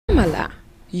Tamala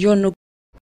yoonu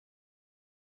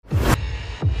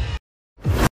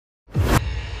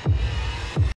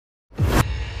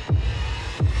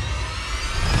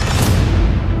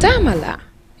Tamala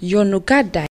yoonu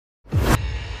gàddaay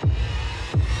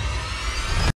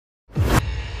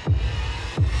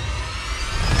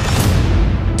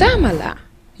Tamala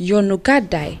yoonu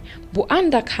gàddaay bu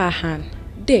ànd ak xaaxaan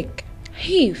dégg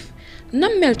xiif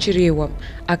nammel ci réewam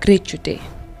ak réccute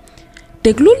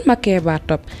déglul ma Keba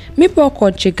Top mi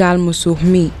bokkoon ci gaal mu suuf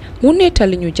mi mu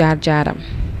nettali ñu jaar-jaaram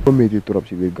ko métti trop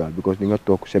ci biir gaal because di nga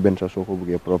toog seben sa soo ko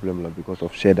bëggee problème la because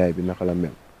of seddaay bi naka la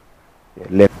mel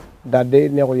lekk daal de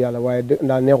neexul yàlla waaye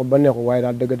daal neexul ba neexul waaye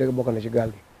daal dëgg-dëgg bokk na ci gaal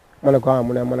gi ma ne ko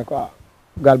mu ne ma ne ko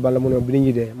gaal ban la mu ne bi nit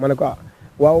ñi dee ma ne ko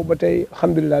waaw ba tey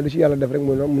alhamdulilah lu ci yàlla def rek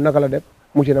mu naka la def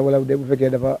mucc na wala de bu fekkee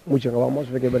dafa mucc nga wax ma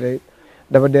su fekkee ba tey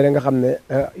dafa dee rek nga xam ne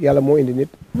yàlla moo indi nit.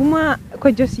 bu ma ko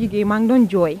jos yigéey maa ngi doon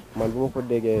jooy. man bu ma ko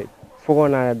déggee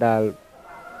foogoon naa ne daal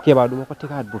Keba du ma ko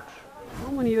tegaat but.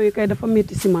 man yooyu kay dafa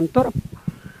métti si man torop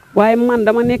waaye man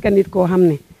dama nekk nit koo xam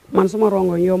ne man suma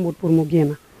rongo yombut pour mu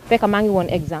génn. fekk maa ngi woon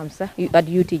exam sax at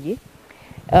UTG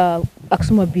ak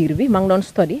suma biir bi maa ngi doon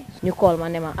study ñu call ma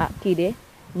ne ma kii de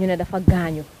ñu ne dafa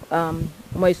gaañu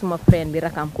mooy suma friend bi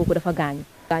rakam kooku dafa gaañu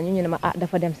ñu ne ma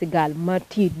dafa dem si gaal ma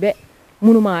tiit be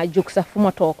mënuma jóg sax fu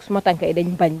ma toog suma tànk yi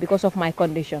dañ bañ because of my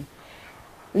condition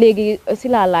léegi si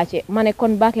laa laajte ma ne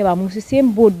kon Bakeba mu ngi si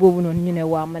seen boot boobu noonu ñu ne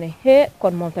waaw ma ne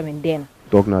kon moom tamit dee na.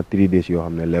 toog naa 3 days yoo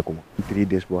xam ne lekkuma 3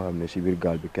 days boo xam ne si biir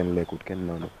gaal bi kenn lekkut kenn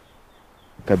naanu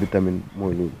ka bi tamit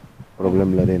mooy loolu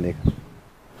problème la day nekk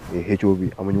xëccoo bi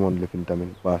amuñu woon lefin tamit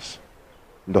baas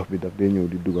ndox bi daf day ñëw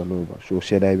di dugal noonu ba soo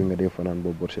seddaay bi nga dee fanaan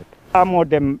boobu borset moo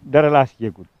dem dara laa si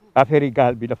yëgul affaire yi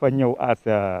gaal bi dafa ñëw as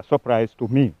a surprise to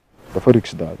me. dafa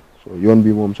risque daal so yoon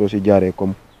bi moom soo si jaaree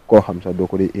comme koo xam sax doo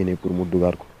ko dee éene pour mu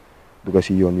dugaat ko duga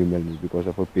si yoon yu mel nii because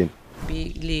dafa peen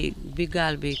bi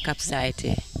gaal bi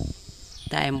capsized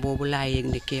time boobu laa yëg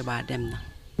ne Keba dem na.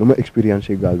 lu ma expérience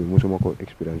si gaal bi musuma ko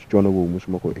expérience coono boobu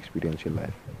musuma ko expérience si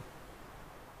life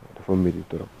dafa métti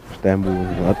trop time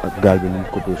boobu ak gaal bi nu mu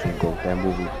koppee suñ kaw time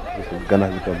boobu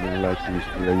ganax bi tam mu ngi laa tiis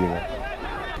la yëngal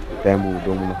time boobu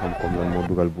doo mun a xam comme lan moo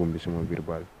dugal buum bi sama biir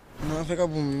baal. non fekk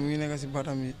buum bi mu ngi nekk si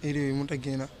baatam bi réew yi mënut a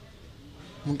génn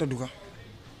mënut a dugg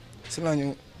si laa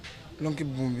ñëw lonki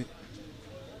buum bi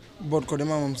boot ko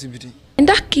dama moom si biti.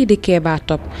 ndax kii di Keba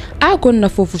Top àggoon na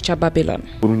foofu ca Babylon.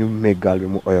 pour ñu meeg gaal bi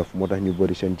mu oyof moo tax ñu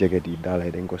bëri seen jeget yi daal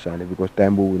dañ ko sànni because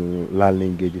time boobu noonu laal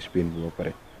nañ géeju Spain bi ba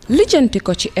pare. lijjanti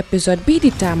ko ci épisode bii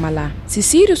di Tamala si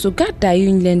siirisu gàddaay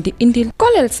yuñ leen di indil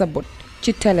koleel sa bët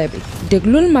ci télé bi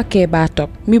déglul ma Keba Top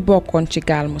mi bokkoon ci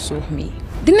gaal mu suuf mi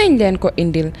dinañ leen ko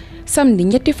indil samedi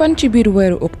 3 fan ci biir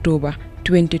weeru octobre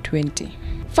 2020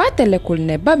 fàttalekul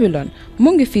ne Babylon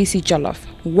mu ngi fii si Jolof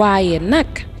waaye nag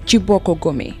ci Boko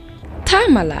Gome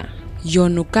Tamala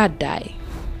yoonu gàddaay.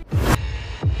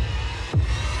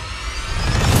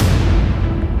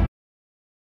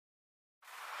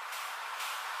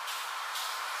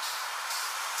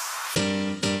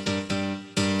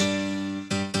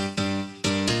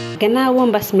 gannaaw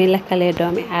mbas mi lakkalee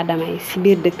doomi aadama yi ci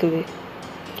biir dëkk bi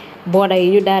booda yi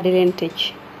ñu daal di leen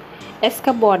tëj est-ce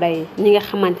que booda yi ñi nga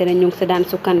xamante ne ñu ngi si daan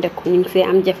sukkandiku ñu ngi si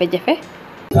am jafe-jafe.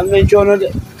 am nañ coono de.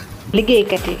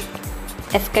 liggéeykat yi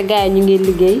est-ce que gars yi ñu ngi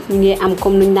liggéey ñu ngi am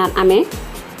comme nuñ daan amee.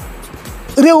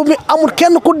 réew mi amul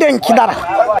kenn ku denc dara.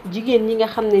 jigéen ñi nga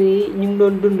xam ne ni ñu ngi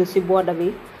doon dund si booda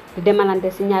bi di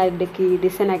demalante si ñaari dëkk yi di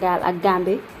Sénégal ak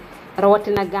Gambie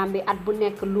rawatina Gambie at bu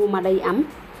nekk luuma day am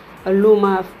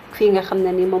luuma fii nga xam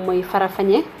ne ni moom mooy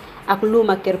Farafeñe ak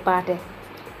luuma Kër Paate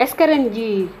est-ce que ren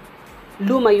ji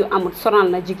luuma yu amul sonal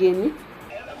na jigéen ñi.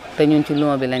 te ñun ci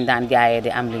luuma bi lañ daan jaayee di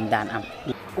am liñ daan am.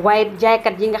 waaye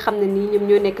jaaykat yi nga xam ne nii ñoom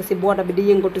ñoo nekk si booda bi di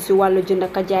yëngatu si wàllu jënd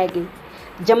ak jaay gi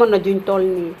jamono juñ toll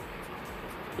nii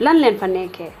lan leen fa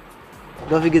nekkee.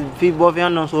 doo fi gis fii boo fi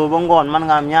àndoon suba ba ngoon mën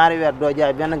nga am ñaari weer doo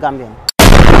jaay benn Gambien.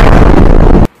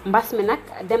 mbas mi nag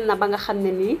dem na ba nga xam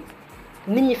ne nii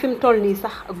nit ñi fi mu toll nii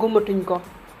sax gumatuñ ko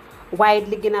waaye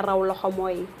li gën a raw loxo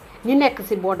mooy ñi nekk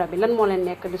si booda bi lan moo leen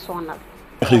nekk di sonal.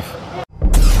 xiif.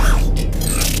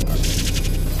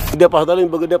 dépasse da lañ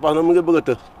bëgg dépasse na mu ngi bëgg a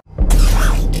të.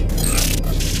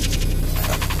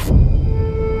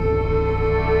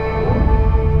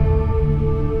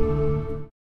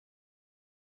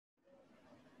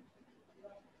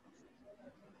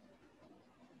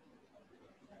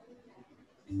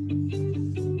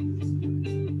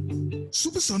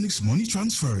 Supersonic's money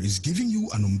transfer is giving you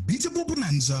an unbeatable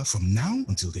bonanza from now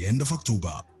until the end of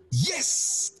October.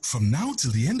 Yes! From now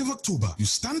till the end of October, you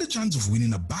stand a chance of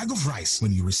winning a bag of rice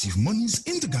when you receive monies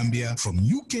into Gambia from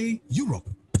UK, Europe,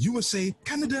 USA,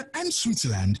 Canada, and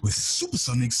Switzerland with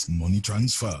Supersonics money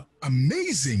transfer.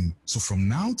 Amazing! So from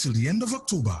now till the end of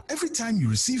October, every time you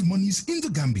receive monies in the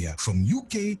Gambia from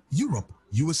UK, Europe,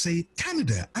 USA,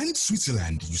 Canada, and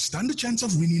Switzerland, you stand a chance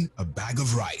of winning a bag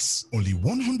of rice. Only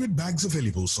 100 bags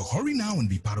available, so hurry now and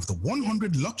be part of the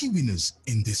 100 lucky winners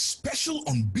in this special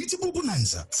unbeatable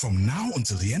bonanza from now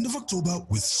until the end of October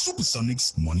with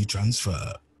Supersonics money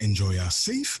transfer. Enjoy our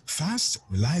safe, fast,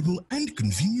 reliable, and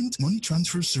convenient money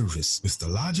transfer service with the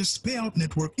largest payout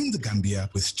network in the Gambia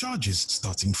with charges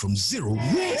starting from $0.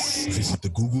 Yes! Visit the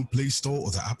Google Play Store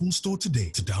or the Apple Store today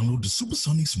to download the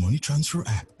Supersonics money transfer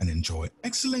app and enjoy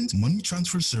excellent money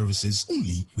transfer services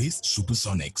only with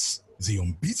Supersonics. The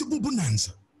unbeatable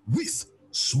bonanza with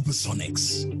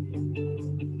Supersonics.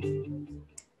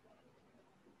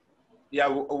 Yeah,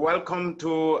 welcome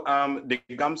to the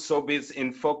Gamshowbiz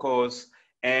in Focus.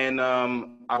 And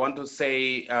I want to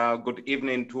say good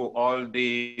evening to all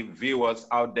the viewers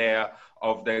out there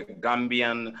of the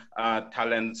Gambian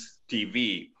Talents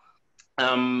TV.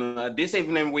 This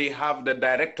evening we have the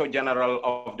Director General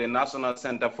of the National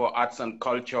Center for Arts and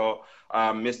Culture,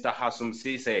 Mr. Hassoum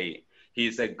Ceesay.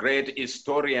 He's a great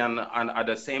historian, and at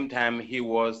the same time, he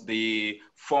was the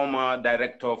former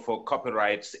Director for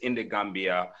Copyrights in the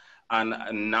Gambia. And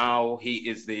now he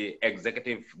is the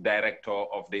Executive Director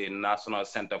of the National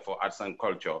Center for Arts and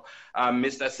Culture.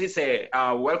 Mr. Ceesay,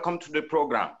 welcome to the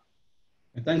program.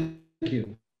 Thank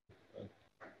you.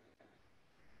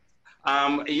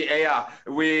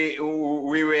 We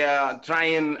were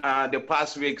trying the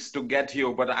past weeks to get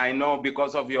you, but I know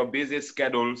because of your busy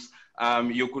schedules,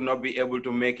 you could not be able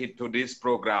to make it to this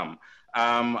program.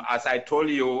 As I told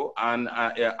you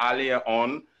earlier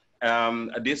on,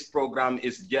 this program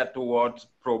is geared towards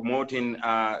promoting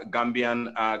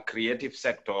Gambian creative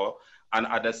sector, and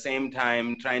at the same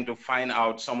time trying to find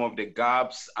out some of the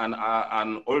gaps and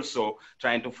also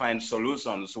trying to find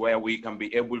solutions where we can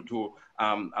be able to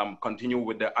continue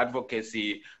with the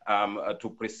advocacy to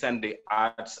present the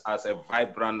arts as a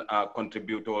vibrant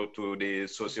contributor to the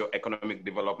socio-economic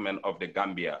development of the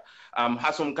Gambia.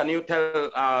 Hassoum, can you tell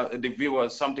the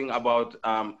viewers something about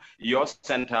your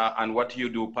center and what you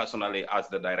do personally as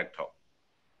the director?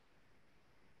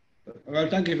 Well,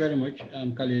 thank you very much,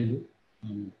 Kalilu,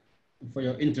 for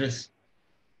your interest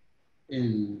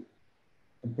in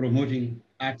promoting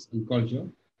arts and culture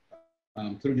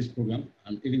through this program,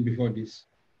 and even before this,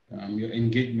 your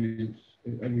engagement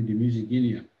with the Music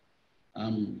Union.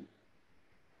 In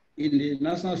the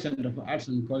National Center for Arts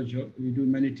and Culture, we do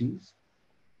many things.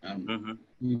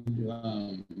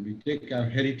 We take care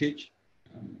of heritage,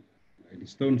 like the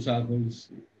stone circles,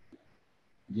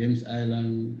 James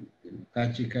Island,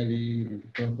 Kachikali, the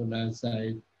crocodile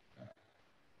side.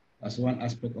 That's one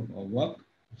aspect of our work.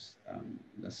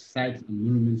 The sites and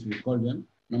monuments, we call them.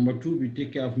 Number two, we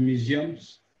take care of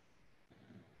museums.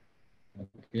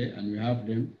 Okay, and we have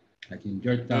them, like in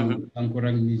Georgetown,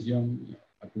 Ankorang Museum,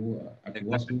 at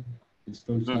Wasu, the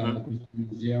Stone Circle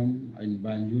Museum, in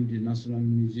Banjul, the National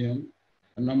Museum.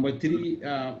 And number three,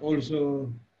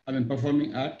 also,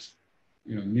 performing arts,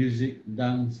 music,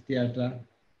 dance, theater,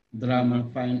 drama,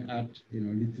 fine art,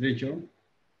 literature.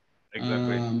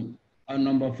 Exactly. And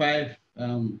number five,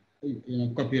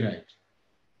 copyright.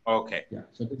 Okay. Yeah.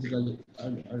 So basically,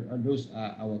 those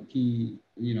are our key,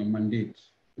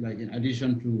 mandates. Like in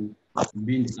addition to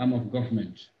being the arm of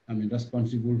government,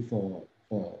 responsible for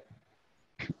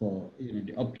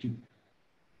the upkeep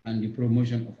and the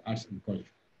promotion of arts and culture.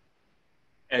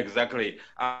 Exactly.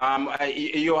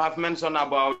 You have mentioned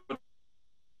about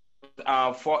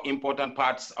four important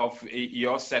parts of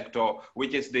your sector,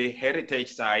 which is the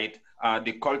heritage side,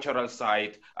 the cultural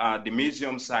side, the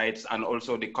museum sites, and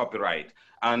also the copyright.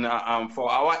 And for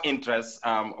our interests,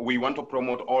 we want to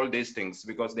promote all these things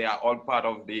because they are all part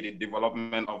of the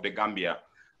development of the Gambia.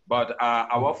 But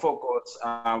our focus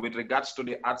with regards to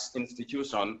the arts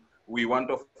institution, we want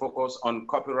to focus on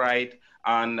copyright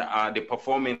and the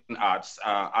performing arts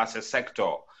as a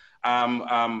sector.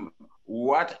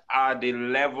 What are the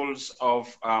levels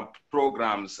of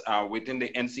programs within the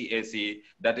NCAC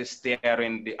that is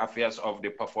steering the affairs of the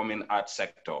performing arts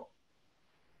sector?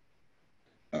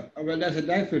 Well, there's a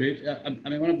directorate.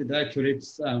 One of the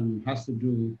directorates has to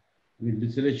do with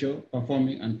literature,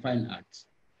 performing, and fine arts.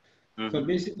 So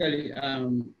basically,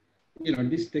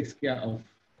 this takes care of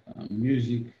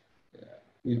music,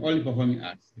 all the performing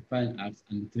arts, the fine arts,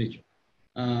 and literature.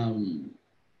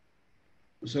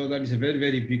 So that is a very,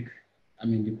 very big,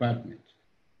 department.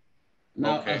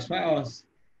 Now, as far as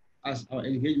our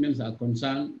engagements are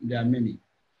concerned, there are many.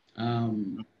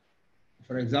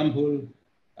 For example,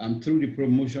 through the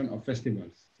promotion of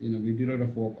festivals, we do a lot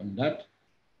of work on that.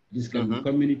 This can be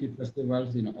community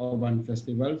festivals, urban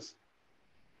festivals.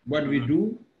 What we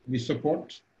do, we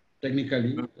support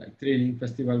technically, like training,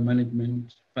 festival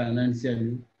management,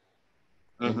 financially,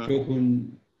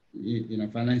 token,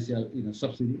 financial,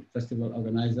 subsidy, festival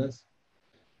organizers.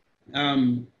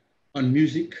 On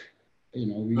music, we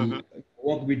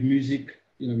work with music,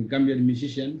 with Gambian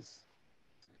musicians.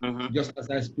 Just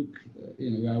as I speak,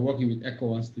 we are working with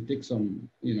ECOWAS to take some,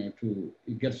 to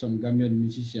get some Gambian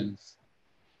musicians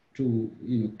to,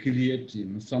 create,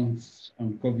 songs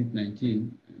on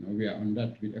COVID-19. We are on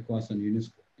that with ECOWAS and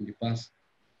UNESCO in the past,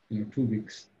 2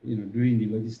 weeks, doing the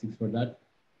logistics for that.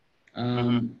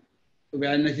 We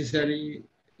are necessary,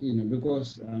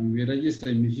 because we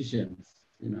register musicians,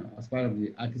 as part of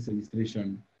the artist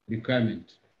registration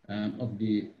requirement of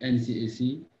the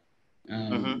NCAC.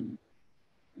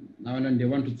 Now and then they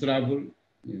want to travel,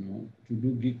 to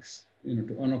do gigs,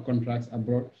 to honor contracts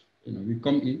abroad. We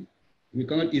come in. We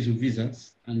cannot issue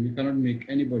visas, and we cannot make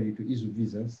anybody to issue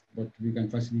visas, but we can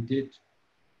facilitate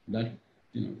that,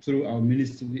 through our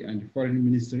ministry and the foreign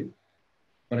ministry.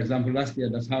 For example, last year,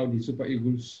 that's how the Super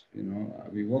Eagles,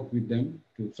 we worked with them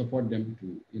to support them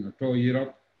to, tour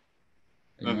Europe,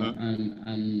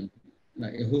 and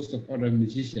like a host of other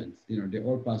musicians, they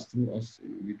all pass through us.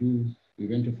 We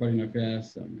went to foreign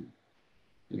affairs,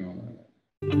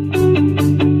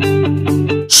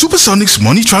 Supersonic's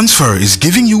money transfer is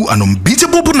giving you an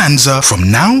unbeatable bonanza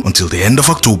from now until the end of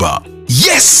October.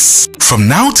 Yes! From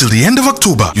now till the end of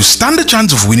October, you stand a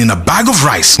chance of winning a bag of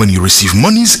rice when you receive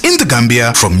monies in the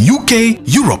Gambia from UK,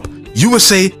 Europe,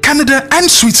 USA, Canada, and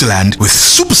Switzerland with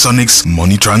Supersonic's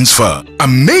money transfer.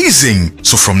 Amazing!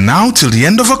 So from now till the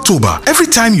end of October, every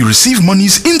time you receive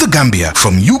monies in the Gambia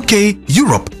from UK,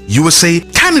 Europe, USA,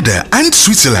 Canada, and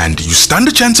Switzerland, you stand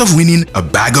a chance of winning a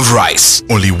bag of rice.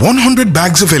 Only 100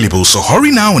 bags available, so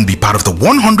hurry now and be part of the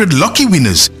 100 lucky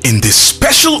winners in this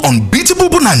special unbeatable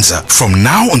bonanza from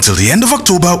now until the end of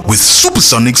October with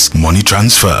Supersonic's money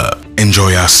transfer.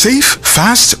 Enjoy our safe,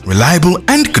 fast, reliable,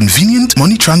 and convenient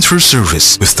money transfer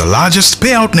service with the largest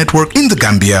payout network in the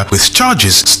Gambia with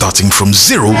charges starting from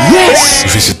 $0. Yes!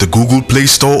 Visit the Google Play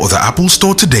Store or the Apple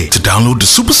Store today to download the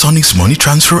Supersonics Money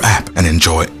Transfer app and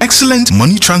enjoy excellent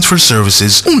money transfer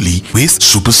services only with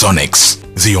Supersonics.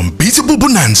 The unbeatable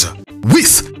bonanza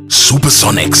with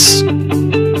Supersonics.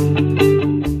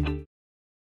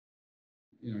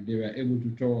 They were able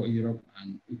to tour Europe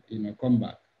and, come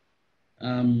back.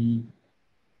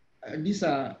 These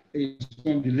are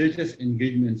some of the latest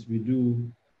engagements we do,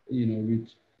 with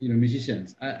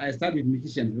musicians. I start with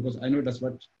musicians because I know that's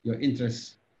what your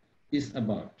interest is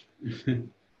about.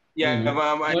 Yeah,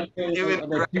 about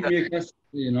filmmakers.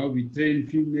 We train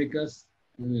filmmakers.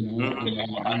 We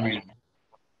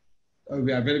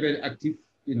are very, very active.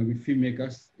 With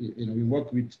filmmakers. We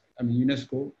work with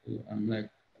UNESCO. Like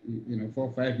 4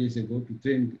 or 5 years ago to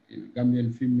train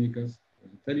Gambian filmmakers. A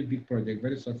very big project,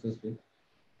 very successful.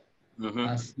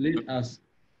 As late as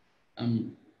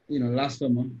last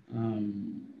summer,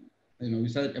 we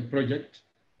started a project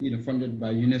funded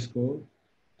by UNESCO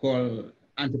called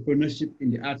Entrepreneurship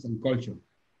in the Arts and Culture.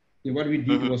 What we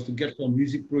did was to get some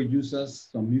music producers,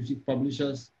 some music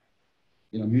publishers,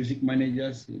 music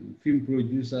managers, film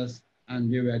producers,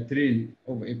 and they were trained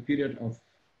over a period of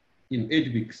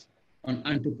 8 weeks on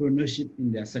entrepreneurship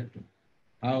in their sector.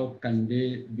 How can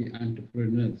they be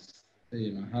entrepreneurs?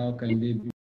 How can they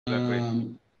be?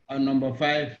 Number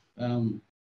 5.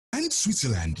 And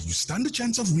Switzerland, you stand a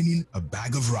chance of winning a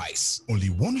bag of rice. Only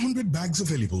 100 bags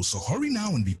available, so hurry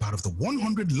now and be part of the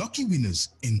 100 lucky winners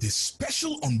in this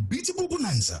special unbeatable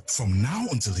bonanza from now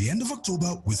until the end of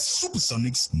October with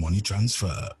Supersonics Money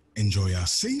Transfer. Enjoy our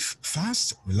safe,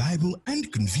 fast, reliable, and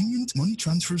convenient money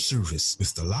transfer service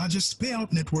with the largest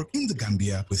payout network in the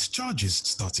Gambia with charges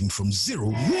starting from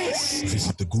 $0. Yes!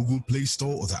 Visit the Google Play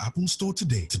Store or the Apple Store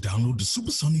today to download the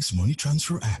Supersonics Money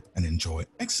Transfer app and enjoy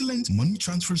excellent money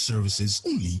transfer services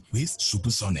only with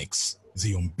Supersonics.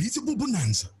 The unbeatable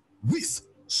bonanza with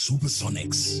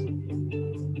Supersonics.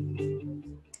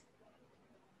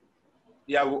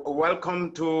 Yeah,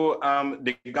 welcome to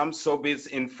the Gamshowbiz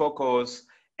in Focus.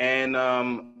 And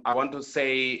I want to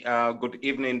say good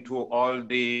evening to all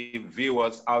the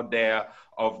viewers out there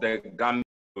of the Gambia,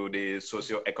 to the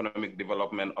socio-economic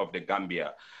development of the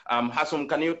Gambia. Hassoum,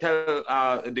 can you tell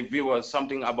the viewers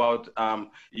something about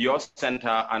your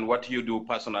center and what you do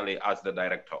personally as the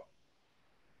director?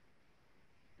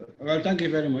 Well, thank you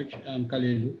very much,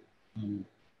 Kalilu,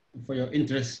 for your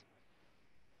interest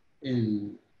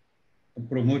in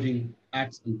promoting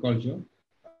arts and culture.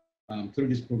 Through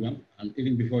this program, and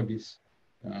even before this,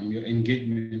 your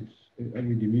engagement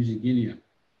with the music union.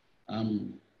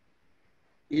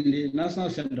 in the National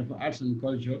Center for Arts and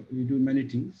Culture, we do many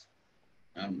things.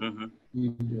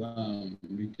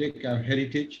 We take our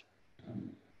heritage,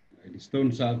 like the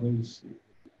stone circles,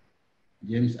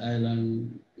 James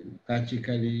Island,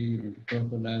 Kachikali, the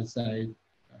crocodile site,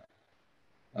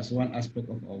 as one aspect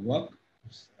of our work.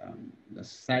 The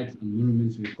sites and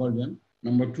monuments, we call them.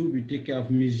 Number two, we take care of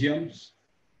museums.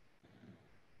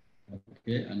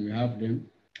 Okay, and we have them,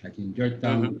 like in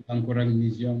Georgetown, Ankorang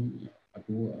Museum, at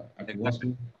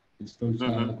Wasu, the Stone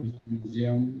Circles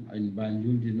Museum, in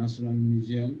Banjul, the National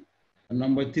Museum. And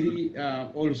number three,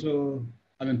 also,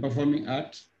 performing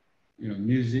arts,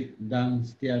 music,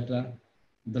 dance, theater,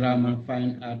 drama,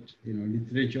 fine art,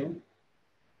 literature.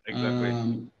 Exactly.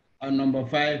 And number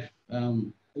five,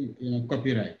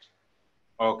 copyright.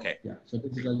 Okay. Yeah. So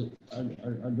basically,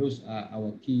 those are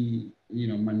our key,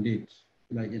 mandates.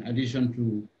 Like in addition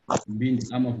to being the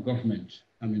arm of government,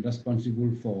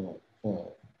 responsible for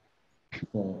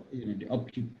the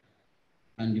upkeep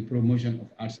and the promotion of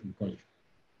arts and culture.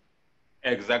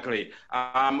 Exactly.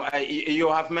 You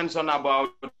have mentioned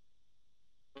about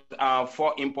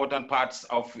 4 important parts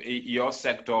of your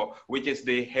sector, which is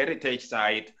the heritage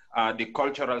side, the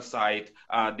cultural side,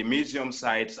 the museum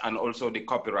sites, and also the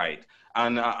copyright.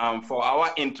 And for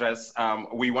our interests,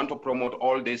 we want to promote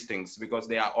all these things because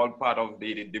they are all part of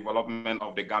the development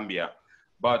of the Gambia.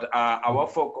 But our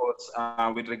focus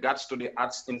with regards to the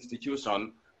arts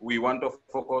institution, we want to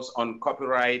focus on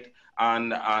copyright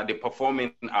and the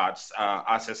performing arts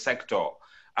as a sector.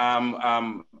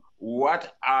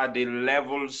 What are the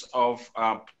levels of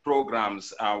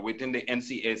programs within the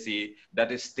NCAC that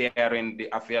is steering the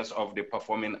affairs of the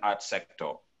performing arts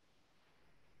sector?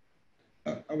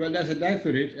 Well, there's a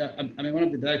directorate. One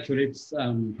of the directorates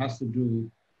has to do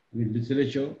with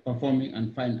literature, performing,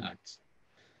 and fine arts.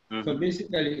 So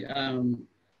basically,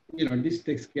 this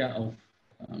takes care of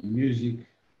music,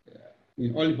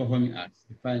 all the performing arts,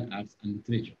 the fine arts, and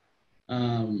literature.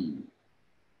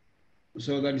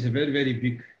 So that is a very, very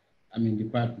big,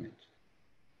 department.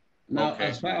 Now,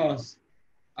 as far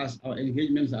as our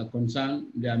engagements are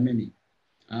concerned, there are many.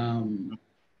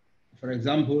 For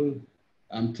example,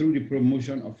 through the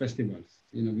promotion of festivals,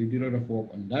 we do a lot of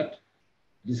work on that.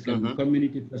 This can be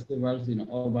community festivals,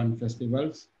 urban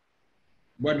festivals.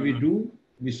 What we do,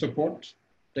 we support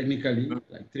technically,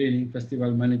 like training,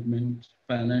 festival management,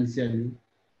 financially,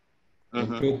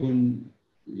 token,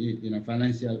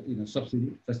 financial,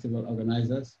 subsidy, festival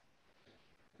organizers.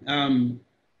 On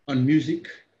music,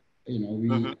 we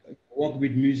work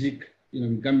with music,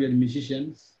 with Gambian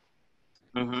musicians.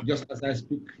 Just as I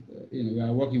speak, we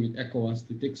are working with ECOWAS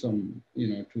to take some,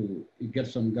 to get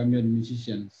some Gambian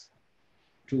musicians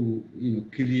to,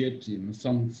 create,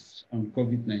 songs on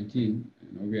COVID-19.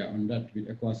 We are on that with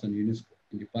ECOWAS and UNESCO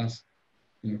in the past,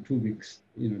 2 weeks,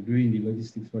 doing the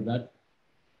logistics for that.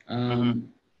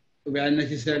 We are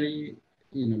necessary,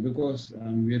 because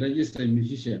we register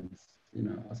musicians,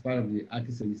 as part of the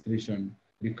artist registration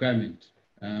requirement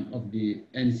of the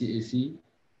NCAC.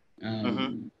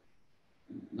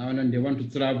 Now and then they want to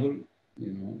travel,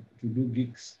 to do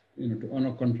gigs, to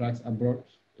honor contracts abroad.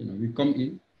 We come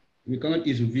in. We cannot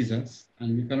issue visas,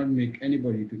 and we cannot make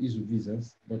anybody to issue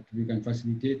visas, but we can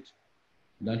facilitate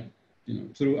that,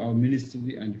 through our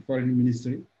ministry and the foreign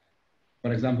ministry.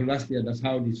 For example, last year, that's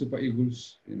how the Super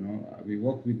Eagles, we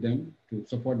worked with them to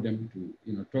support them to,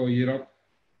 tour Europe,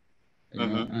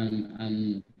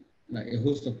 and like a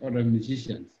host of other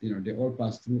musicians, they all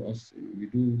pass through us.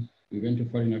 We went to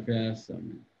Foreign Affairs,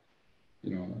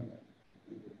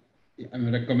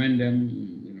 recommend them,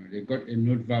 they got a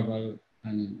note verbal,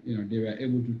 and, they were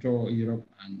able to tour Europe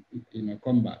and,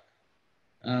 come back.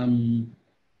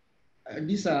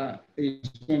 These are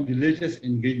some of the latest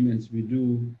engagements we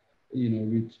do,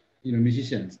 with,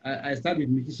 musicians. I start with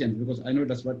musicians because I know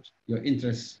that's what your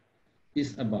interest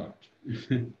is about.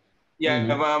 Yeah,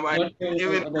 about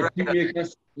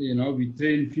filmmakers, we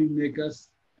train filmmakers,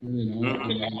 we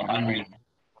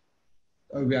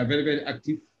are very, very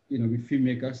active, with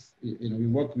filmmakers. We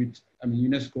work with,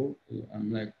 UNESCO,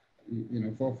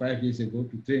 4 or 5 years ago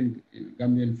to train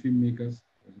Gambian filmmakers.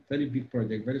 It was a very big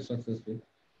project, very successful.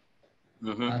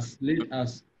 As late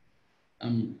as,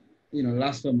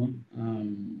 last summer,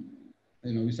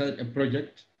 we started a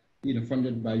project,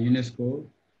 funded by UNESCO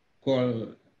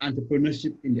called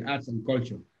Entrepreneurship in the Arts and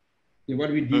Culture.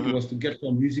 What we did was to get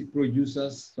some music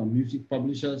producers, some music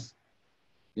publishers,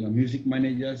 music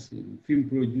managers, film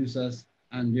producers,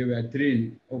 and they were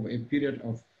trained over a period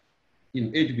of,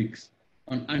 8 weeks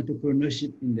on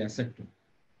entrepreneurship in their sector.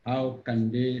 How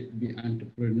can they be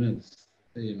entrepreneurs?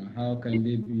 How can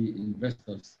they be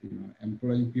investors,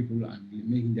 employing people and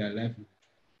making their livelihood?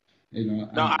 you know,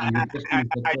 No, and requesting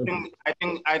for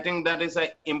I think that is an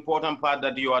important part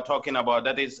that you are talking about.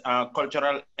 That is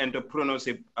cultural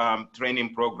entrepreneurship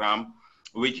training program,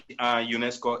 which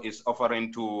UNESCO is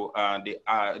offering to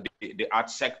the art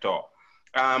sector.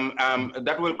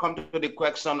 That will come to the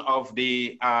question of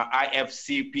the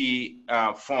IFCP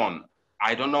fund.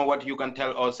 I don't know what you can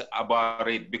tell us about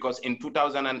it, because in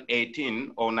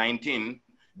 2018 or 19,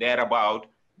 thereabout,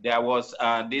 there was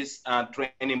this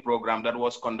training program that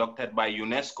was conducted by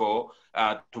UNESCO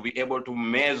to be able to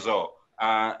measure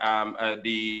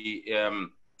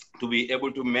to be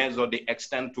able to measure the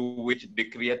extent to which the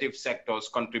creative sectors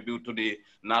contribute to the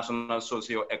national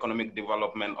socio-economic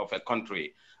development of a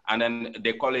country. And then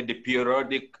they call it the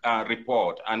periodic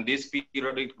report. And this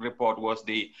periodic report was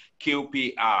the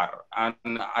QPR.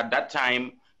 And at that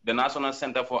time, the National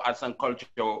Center for Arts and Culture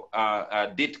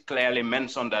did clearly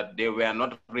mention that they were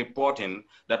not reporting.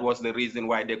 That was the reason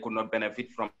why they could not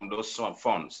benefit from those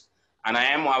funds. And I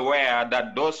am aware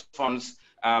that those funds,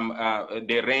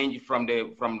 they range from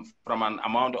an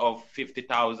amount of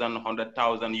 50,000,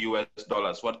 100,000 US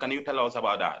dollars. What can you tell us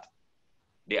about that?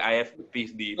 The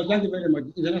IFPD. Well, thank you very much.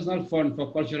 International Fund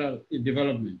for Cultural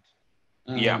Development.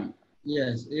 Yeah.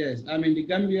 Yes, yes. I mean, the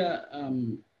Gambia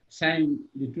signed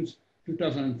the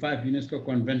 2005 UNESCO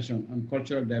Convention on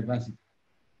Cultural Diversity.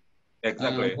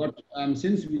 Exactly. But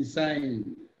since we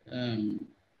signed,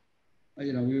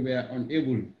 you know, we were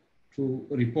unable to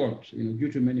report, you know, due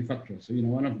to many factors. So, you know,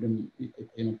 one of them, you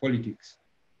know, politics.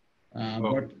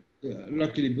 But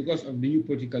luckily, because of the new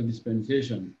political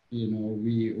dispensation, you know,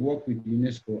 we worked with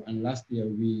UNESCO, and last year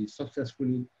we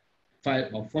successfully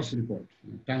filed our first report,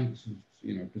 you know, thanks,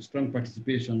 you know, to strong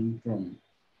participation from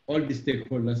all the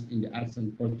stakeholders in the arts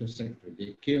and culture sector.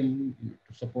 They came, you know,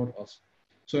 to support us.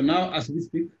 So now, as we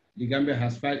speak, the Gambia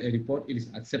has filed a report. It is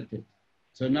accepted.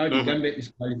 So now the Gambia is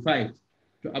qualified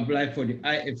to apply for the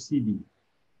IFCD.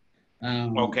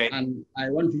 Okay. And I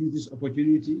want to use this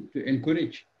opportunity to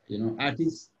encourage, you know,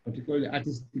 artists, particularly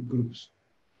artistic groups,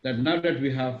 that now that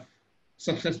we have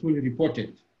successfully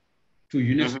reported to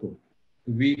UNESCO,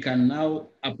 we can now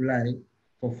apply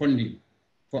for funding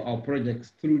for our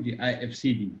projects through the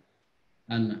IFCD.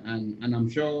 And I'm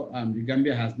sure the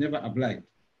Gambia has never applied.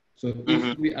 So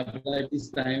if we apply this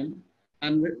time,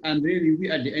 and really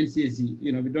we at the NCAC,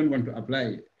 you know, we don't want to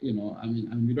apply, you know, I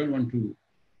mean we don't want to,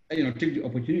 you know, take the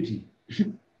opportunity,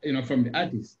 you know, from the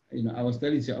artists. You know, I was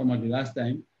telling Sir Omar the last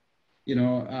time, you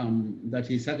know, that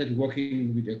he started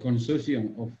working with a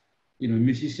consortium of, you know,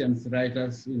 musicians,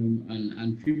 writers, you know,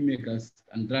 and filmmakers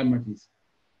and dramatists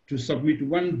to submit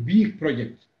one big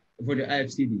project for the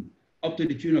IFCD up to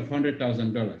the tune of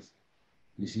 $100,000.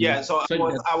 Yeah, so I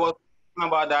was talking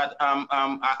about that.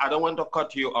 I don't want to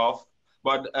cut you off,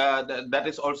 but that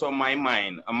is also my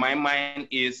mind. My mind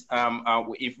is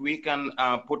if we can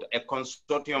put a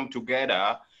consortium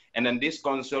together, and then this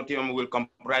consortium will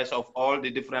comprise of all the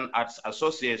different arts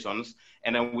associations,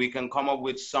 and then we can come up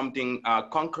with something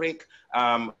concrete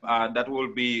that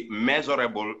will be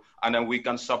measurable, and then we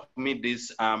can submit this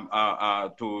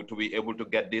to be able to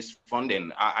get this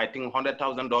funding. I think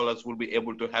 $100,000 will be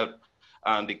able to help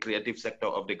the creative sector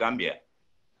of the Gambia.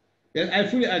 Yes, I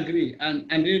fully agree.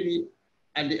 And really,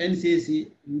 at the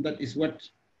NCAC, that is what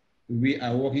we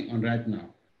are working on right now.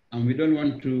 And we don't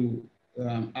want to,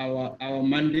 our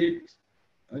mandate,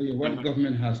 what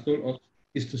government has told us,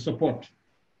 is to support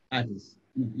artists,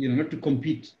 you know, not to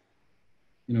compete,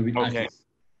 you know, with artists,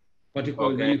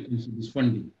 particularly when it comes to this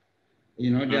funding.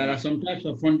 You know, there are some types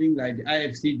of funding like the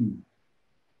IFCD.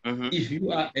 If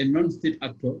you are a non-state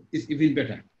actor, it's even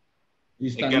better. You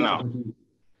stand up.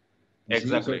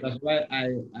 Exactly. So that's why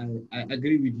I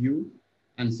agree with you,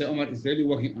 and Sir Omar is really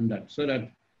working on that, so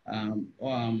that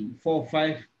 4 or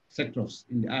 5 sectors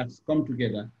in the arts come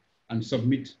together and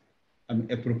submit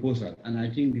a proposal. And I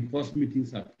think the first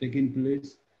meetings have taken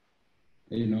place,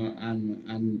 you know,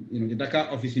 and you know, the Dakar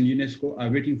office in UNESCO are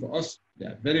waiting for us. They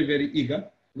are very, very eager,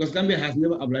 because Gambia has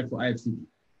never applied for IFCD.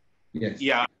 Yes.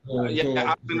 Yeah. So,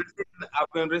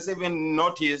 I've been receiving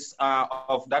notice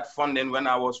of that funding when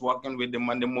I was working with the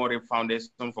Mandemori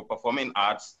Foundation for Performing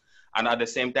Arts, and at the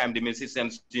same time the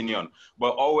Musicians Union.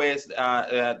 But always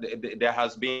there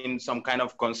has been some kind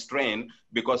of constraint,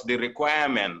 because the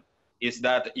requirement is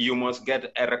that you must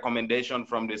get a recommendation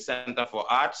from the Center for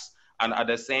Arts, and at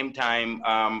the same time,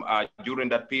 during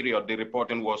that period, the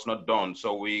reporting was not done,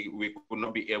 so we could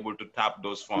not be able to tap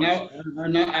those funds.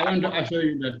 Now I want to assure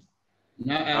you that.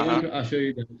 Now I want to assure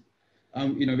you that,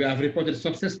 you know, we have reported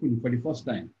successfully for the first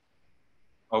time.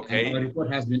 Okay. And our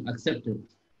report has been accepted.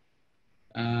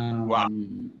 Wow.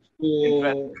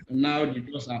 So now the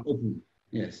doors are open.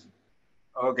 Yes.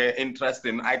 Okay,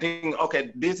 interesting. I think,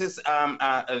 okay, this is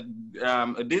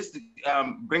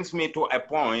brings me to a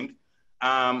point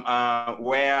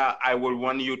where I will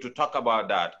want you to talk about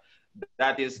that.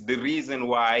 That is the reason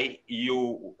why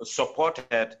you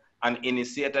supported and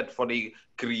initiated for the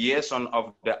creation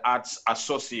of the arts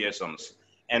associations.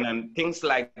 And then things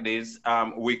like this,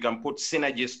 we can put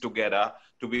synergies together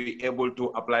to be able to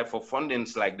apply for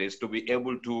fundings like this, to be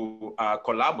able to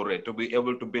collaborate, to be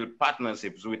able to build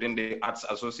partnerships within the arts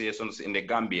associations in the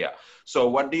Gambia. So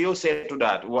what do you say to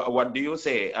that? What do you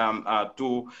say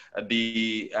to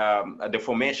the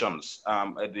formations,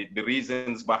 the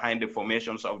reasons behind the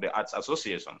formations of the arts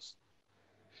associations?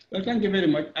 Well, thank you very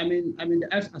much. I mean, the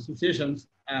arts associations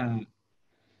are,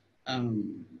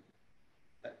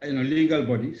 legal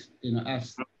bodies,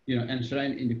 as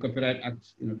enshrined in the Copyright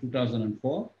Act,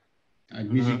 2004,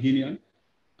 Music Union,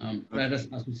 Writers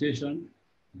Association,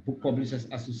 Book Publishers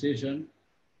Association,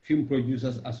 Film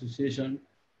Producers Association,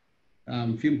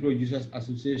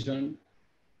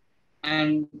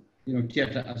 and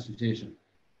Theatre Association.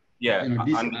 Yeah,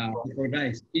 these are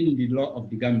recognized in the law of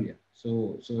the Gambia.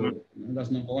 So that's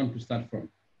number one to start from.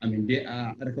 I mean, they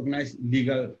are recognized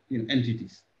legal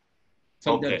entities.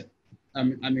 So that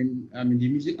the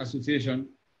music association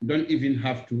don't even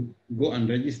have to go and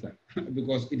register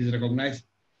because it is recognized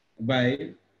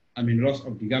by laws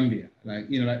of the Gambia. Like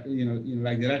the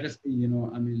writers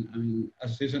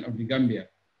association of the Gambia,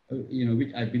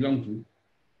 which I belong to,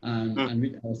 and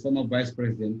which our former vice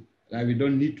president. Like we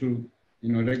don't need to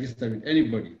register with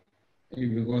anybody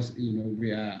because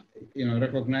we are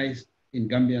recognized in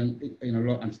Gambian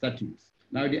law and statutes.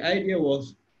 Now the idea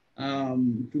was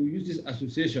to use these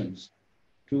associations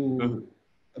to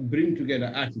bring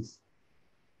together artists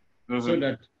so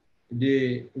that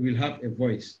they will have a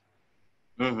voice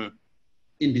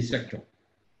in the sector.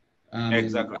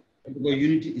 Exactly. Because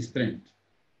unity is strength.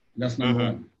 That's number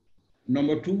one.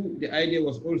 Number two, the idea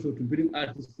was also to bring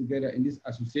artists together in these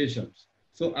associations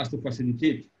so as to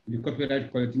facilitate the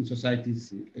copyright collecting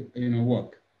societies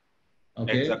work.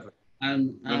 Okay. Exactly.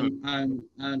 And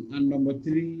number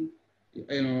three,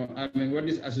 what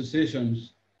these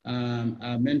associations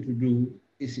are meant to do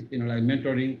is like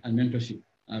mentoring and mentorship.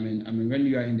 I mean when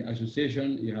you are in the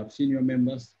association, you have senior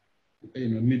members,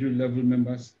 middle level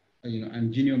members,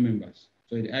 and junior members.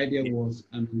 So the idea was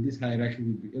this hierarchy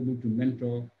will be able to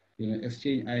mentor,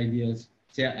 exchange ideas,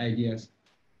 share ideas,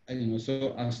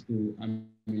 so as to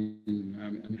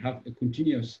have a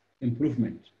continuous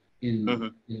improvement in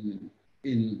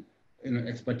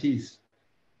expertise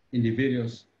in the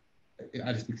various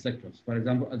artistic sectors. For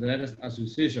example, at the Writers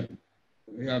Association,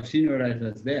 we have senior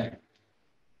writers there,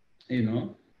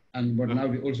 but now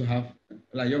we also have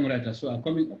like young writers who are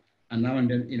coming up, and now and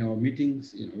then in our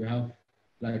meetings, we have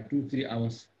like 2-3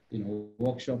 hours,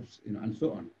 workshops, and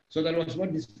so on. So that was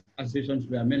what these associations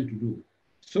were meant to do.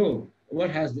 So what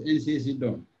has the NCAC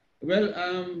done? Well,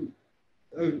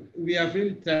 we have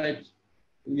really tried,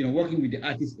 working with the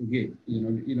artists again.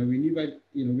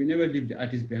 We never leave the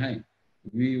artists behind.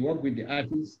 We work with the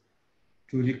artists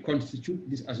to reconstitute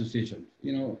these associations.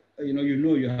 You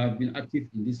have been active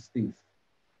in these things.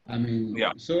 I mean,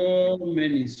 so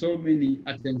many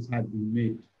attempts have been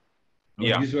made.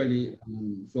 Usually,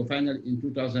 so finally in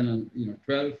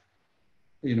 2012,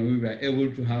 we were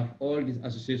able to have all these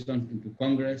associations into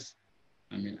Congress.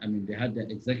 I mean, they had their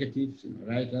executives,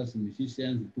 writers,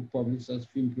 musicians, book publishers,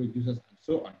 film producers, and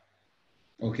so on.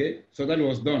 Okay, so that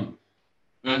was done.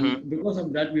 And because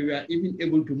of that, we were even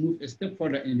able to move a step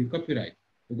further in the copyright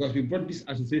because we brought these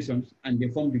associations and they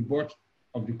formed the board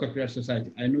of the Copyright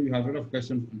Society. I know you have a lot of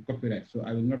questions on copyright, so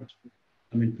I will not,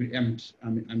 preempt,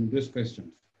 those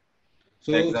questions.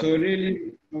 So, so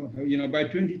really, by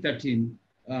 2013,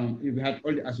 we had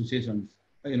all the associations,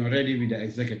 ready with the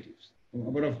executives.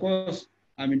 But of course,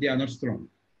 they are not strong.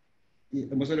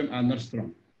 Most of them are not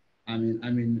strong.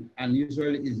 And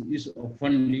usually it's the issue of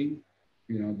funding,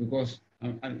 because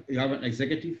you have an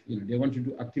executive, they want to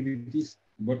do activities,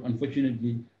 but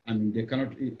unfortunately, they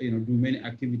cannot, do many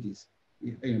activities,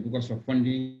 because of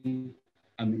funding,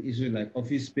 issues like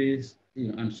office space,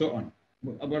 and so on.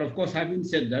 But of course, having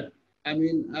said that,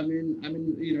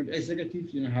 the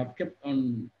executives, have kept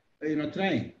on,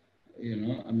 trying,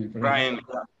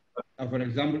 for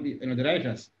example, the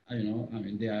writers,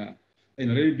 they are,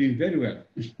 really doing very well.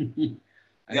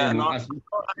 I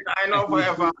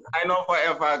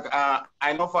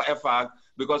know for a fact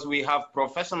because we have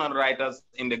professional writers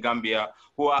in the Gambia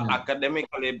who are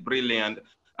academically brilliant.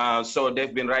 So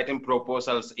they've been writing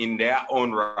proposals in their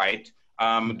own right.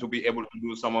 to be able to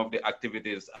do some of the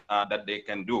activities that they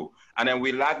can do. And then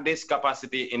we lack this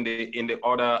capacity in the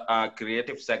other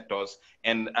creative sectors,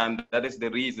 and that is the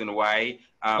reason why.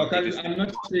 Okay, I'm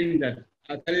not saying that.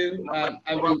 I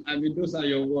mean, those are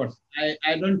your words.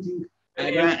 I don't think. I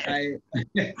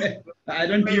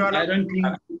don't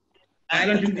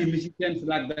think the musicians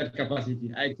lack that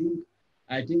capacity. I think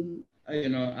you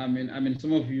know. I mean,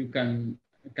 some of you can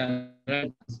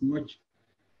write as much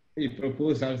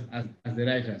proposals as the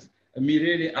writers. Me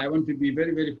really, I want to be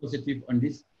very, very positive on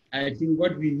this. I think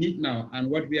what we need now and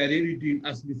what we are really doing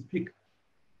as we speak,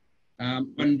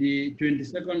 on the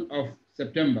 22nd of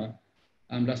September,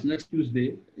 that's next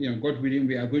Tuesday, you know, God willing,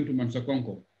 we are going to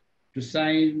Mansokonko to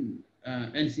sign,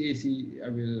 NCAC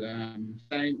will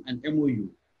sign an MOU.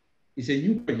 It's a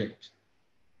new project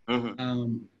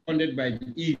funded by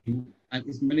the EU and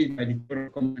is managed by the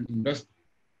Common Industry.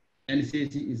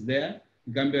 NCAC is there,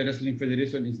 Gambia Wrestling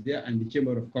Federation is there, and the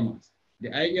Chamber of Commerce.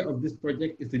 The idea of this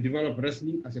project is to develop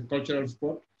wrestling as a cultural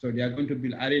sport, so they are going to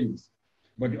build arenas.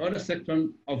 But the other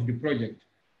section of the project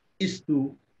is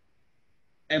to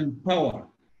empower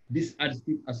these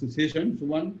artistic associations,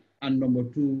 one, and number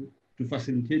two, to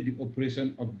facilitate the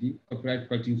operation of the Copyright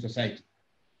Culturing Society.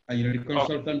 And you know, the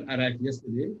consultant arrived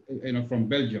yesterday, you know, from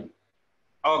Belgium.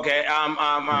 Okay,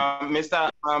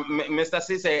 Mr.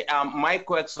 Ceesay, my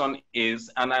question is,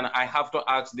 and I have to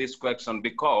ask this question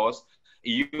because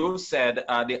you said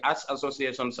the arts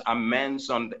associations are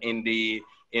mentioned in the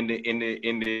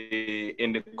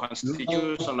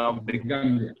constitution of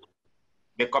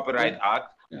the Copyright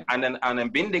Act, and then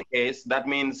being the case, that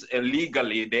means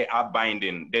legally they are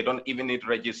binding. They don't even need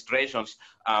registrations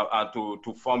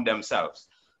to form themselves.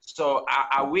 So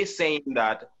are we saying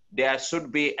that there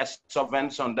should be a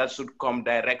subvention that should come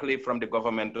directly from the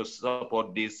government to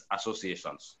support these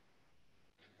associations?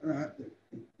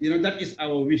 You know, that is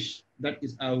our wish. That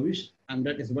is our wish, and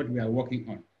that is what we are working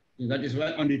on. That is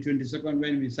why on the 22nd,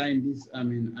 when we signed this,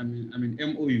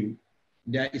 MOU,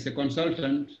 there is a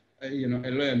consultant, you know, a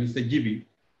lawyer, Mr. Gibi,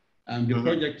 and the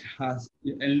project has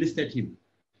enlisted him,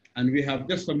 and we have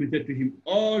just submitted to him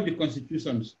all the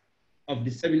constitutions of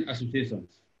the 7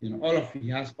 associations. You know, he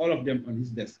has all of them on his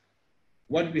desk.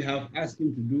 What we have asked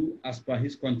him to do, as per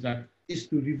his contract, is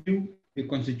to review the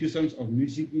constitutions of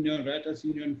Music Union, Writers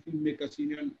Union, Filmmakers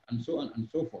Union, and so on and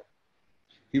so forth.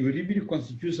 He will review the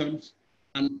constitutions,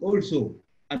 and also,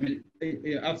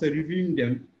 after reviewing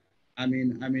them,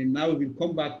 now we'll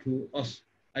come back to us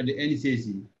at the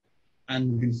NCAC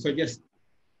and will suggest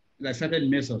like certain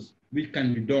measures which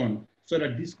can be done so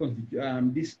that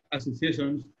these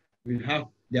associations will have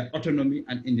their autonomy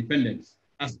and independence,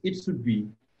 as it should be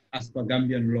as per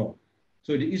Gambian law.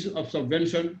 So the issue of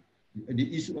subvention,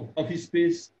 the issue of office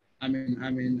space, you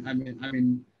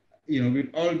know, will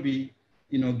all be,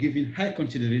 you know, given high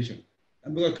consideration.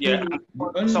 Because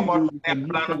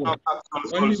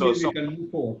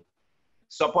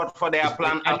support for their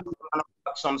plan of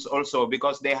actions also,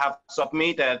 because they have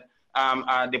submitted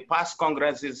the past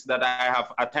congresses that I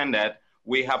have attended.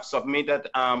 We have submitted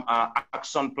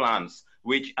action plans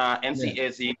which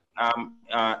NCAC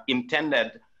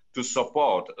intended to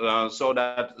support so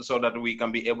that we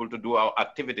can be able to do our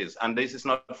activities, and this is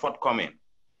not forthcoming.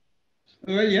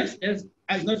 Well, yes, it's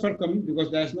not forthcoming because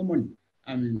there's no money.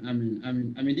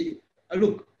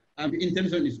 Look, the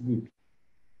intention is good.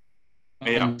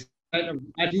 On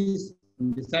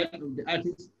the side of the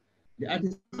artists, have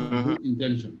good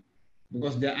intention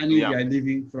because they are earning their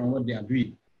living from what they are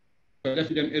doing. So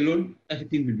left them alone,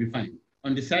 everything will be fine.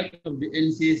 On the side of the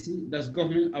NCAC, that's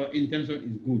government, our intention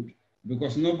is good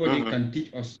because nobody can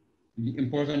teach us the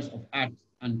importance of art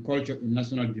and culture in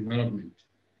national development.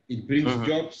 It brings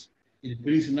jobs, it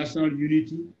brings national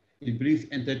unity, it brings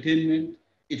entertainment,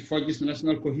 it forges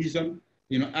national cohesion.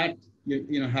 You know, art,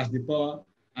 you know, has the power,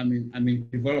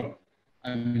 develop,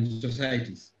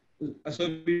 societies. So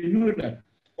we know that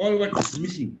all what is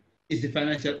missing is the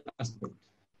financial aspect.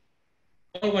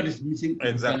 All what is missing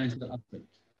is the financial aspect.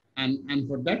 And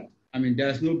for that,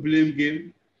 there's no blame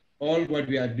game. All what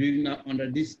we are doing now under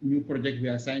this new project we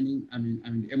are signing,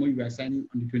 the MOU we are signing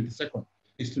on the 22nd,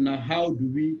 is to now how do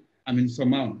we,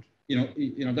 surmount,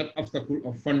 that obstacle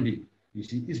of funding. You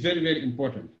see, it's very, very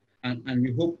important. And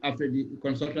we hope after the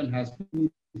consultant has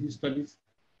finished his studies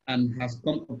and has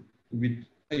come up with,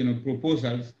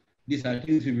 proposals, these are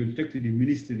things we will take to the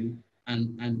ministry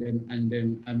and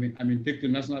then take to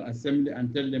National Assembly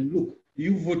and tell them, look,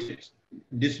 you voted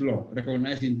this law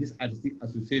recognizing these artistic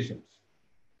associations.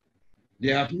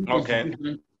 They have new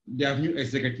constitution, they have new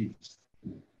executives.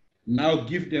 Now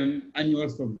give them annual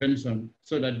subvention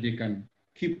so that they can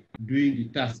keep doing the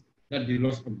task that the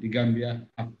laws of the Gambia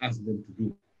have asked them to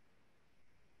do.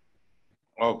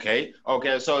 Okay.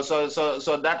 Okay. So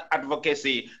that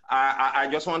advocacy, I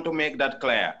just want to make that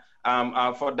clear.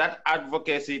 For that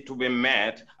advocacy to be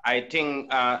met, I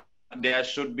think there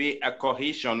should be a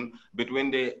cohesion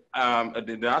between the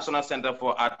National Center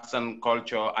for Arts and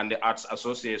Culture and the arts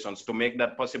associations to make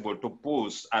that possible, to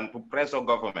push and to press our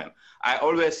government. I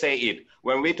always say it,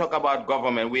 when we talk about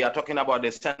government, we are talking about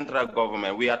the central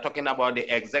government, we are talking about the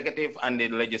executive and the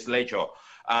legislature,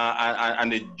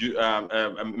 and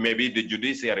maybe the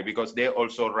judiciary, because they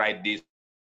also write these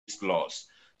laws.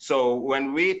 So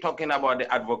when we're talking about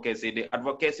the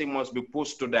advocacy must be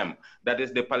pushed to them. That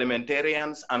is the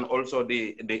parliamentarians and also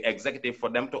the executive, for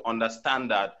them to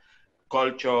understand that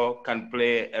culture can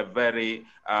play a very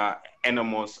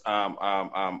enormous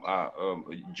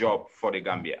job for the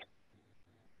Gambia.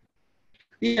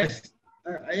 Yes,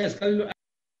 yes, Kalilu.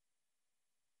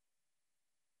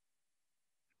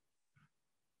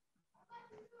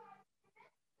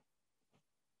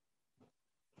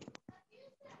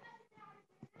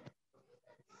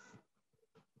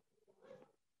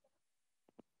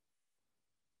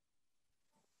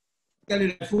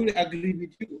 Khalil, I fully agree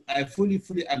with you. I fully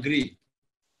agree.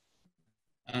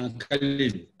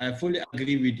 Khalil, I fully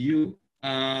agree with you.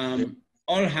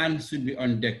 All hands should be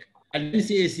on deck. At the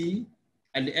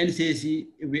NCAC,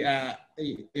 we are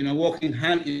working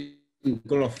hand in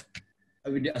glove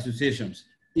with the associations.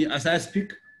 As I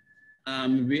speak,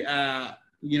 we are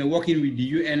working with the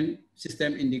UN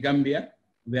system in the Gambia.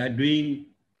 We are doing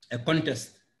a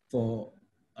contest for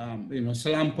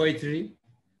slam poetry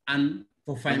and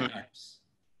for fine arts,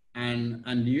 and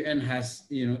the UN has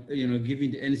given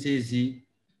the NCAC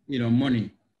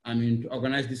money to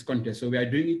organize this contest. So we are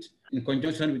doing it in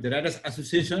conjunction with the Writers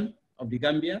Association of the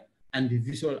Gambia and the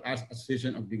Visual Arts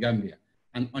Association of the Gambia.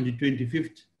 And on the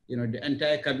 25th, the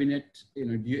entire cabinet,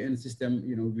 the UN system,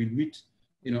 will meet,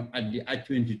 at the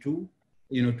R22,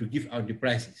 to give out the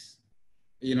prizes.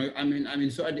 So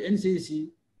at the NCAC,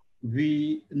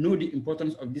 we know the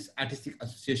importance of these artistic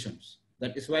associations.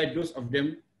 That is why those of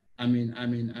them, who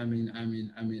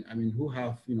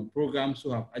have, programs,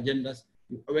 who have agendas,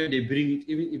 when they bring it,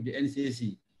 even if the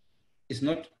NCAC is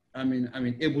not,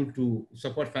 able to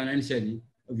support financially,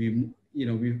 we'll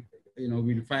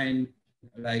find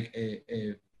like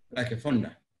a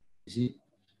funder, you see,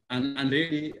 and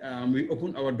really, we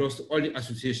open our doors to all the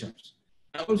associations.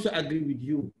 I also agree with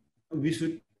you. We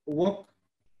should work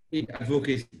in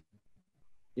advocacy.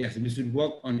 Yes, we should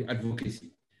work on the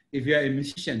advocacy. If you are a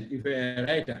musician, if you are a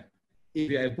writer, if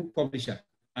you are a book publisher,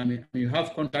 you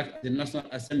have contact at the National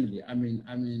Assembly.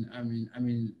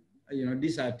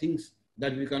 These are things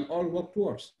that we can all work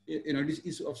towards. This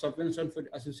issue of subvention for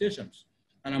the associations.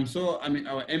 And I'm so,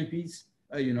 our MPs,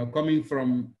 coming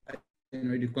from,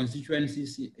 the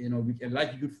constituencies, with a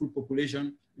large youthful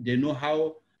population, they know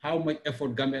how much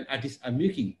effort Gambian artists are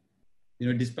making.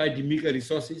 Despite the meager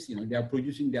resources, they are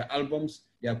producing their albums,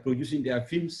 they are producing their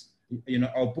films.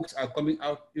 Our books are coming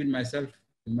out. Even myself,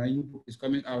 my new book is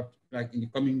coming out like in the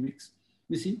coming weeks.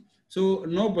 You see, so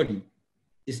nobody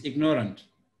is ignorant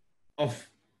of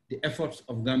the efforts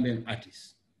of Gambian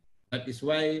artists. That is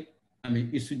why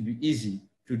it should be easy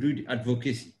to do the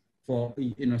advocacy for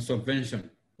subvention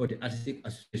for the artistic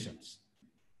associations.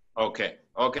 Okay.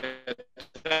 Okay.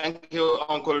 Thank you,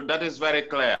 Uncle. That is very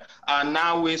clear.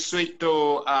 Now we switch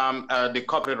to the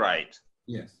copyright.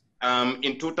 Yes.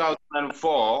 In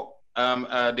 2004,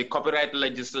 the copyright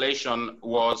legislation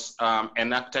was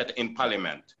enacted in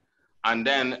Parliament. And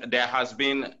then there has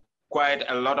been quite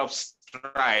a lot of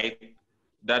stride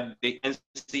that the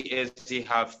NCAC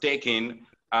have taken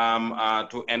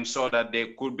to ensure that they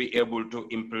could be able to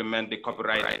implement the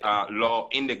copyright law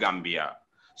in the Gambia.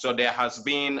 So there has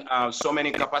been so many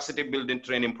capacity building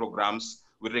training programs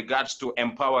with regards to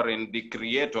empowering the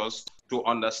creators to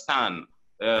understand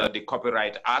the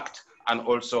Copyright Act and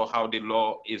also how the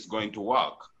law is going to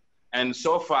work. And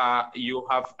so far, you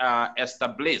have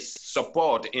established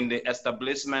support in the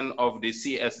establishment of the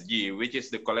CSG, which is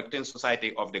the Collecting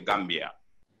Society of the Gambia.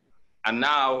 And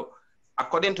now,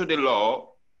 according to the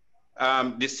law,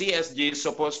 the CSG is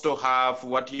supposed to have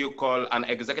what you call an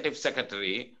executive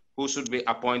secretary who should be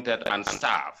appointed and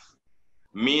staff,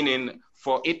 meaning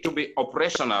for it to be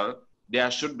operational,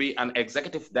 there should be an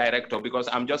executive director, because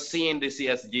I'm just seeing the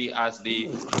CSG as the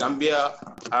Gambia,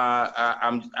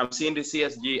 I'm seeing the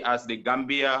CSG as the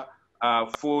Gambia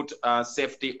Food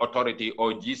Safety Authority,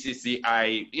 or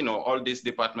GCCI, all these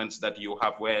departments that you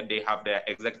have where they have their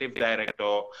executive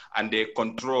director and they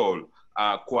control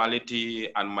quality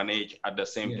and manage at the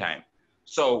same time.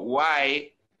 So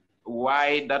why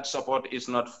why that support is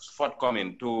not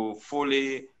forthcoming to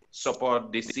fully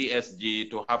support the CSG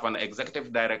to have an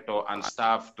executive director and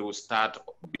staff to start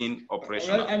being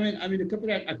operational? Well, I mean, the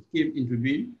Copyright Act came into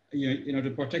being,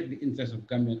 to protect the interests of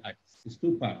Gambian artists. It's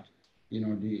two parts,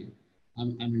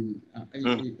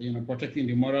 protecting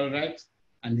the moral rights,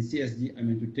 and the CSG,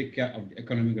 to take care of the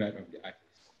economic right of the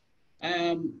artists.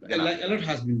 A lot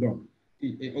has been done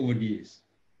over the years.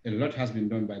 A lot has been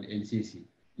done by the NCC,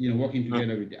 working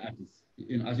together with the artists.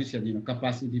 As you said,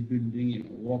 capacity building,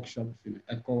 workshops,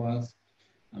 ECOWAS,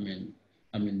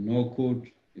 No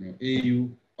Code, AU,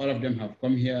 all of them have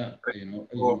come here, and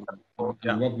work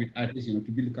with artists,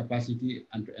 to build capacity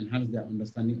and to enhance their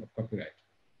understanding of copyright.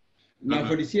 Now,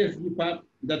 for the CSG part,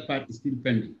 that part is still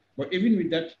pending. But even with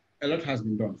that, a lot has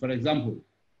been done. For example,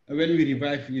 when we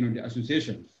revived, the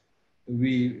associations,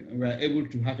 we were able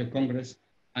to have a congress,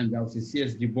 and there was a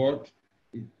CSG board,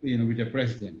 with a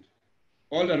president.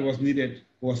 All that was needed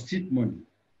was seed money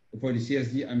for the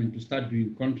CSG, to start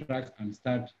doing contracts and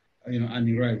start,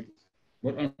 earning royalties.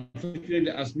 But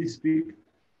unfortunately, as we speak,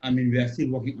 we are still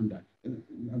working on that.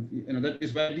 That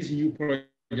is why this new project,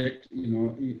 that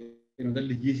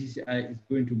the GCCI is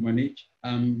going to manage,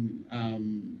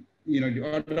 the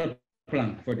other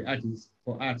plan for the artists,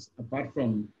 for arts, apart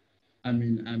from, the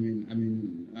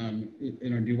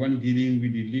one dealing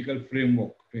with the legal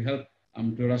framework to help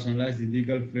to rationalize the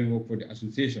legal framework for the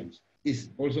associations, is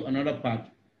also another part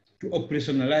to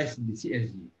operationalize the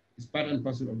CSG. It's part and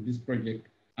parcel of this project,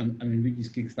 which is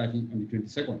kickstarting on the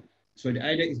 22nd. So the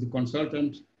idea is the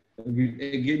consultant will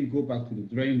again go back to the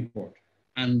drawing board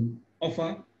and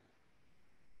offer,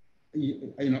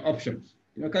 options.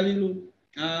 Kalilu,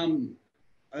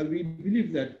 we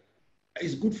believe that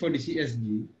it's good for the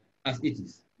CSG as it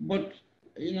is, but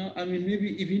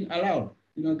maybe even allow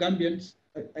Gambians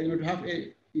to have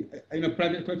a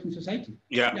private collecting society.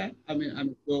 Yeah.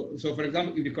 So for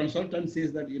example, if the consultant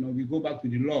says that we go back to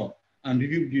the law and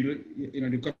review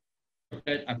the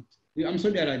Copyright Act, I'm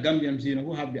sure there are Gambians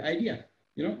who have the idea.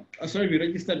 So we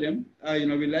register them,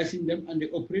 we license them, and they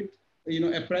operate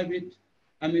a private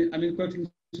collecting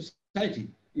society.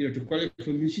 To collect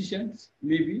for musicians,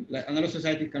 maybe, like another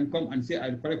society can come and say, I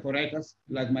will collect for writers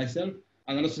like myself.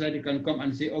 Another society can come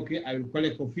and say, okay, I will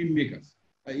collect for filmmakers.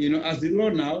 As the law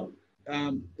now,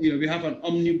 we have an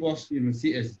omnibus,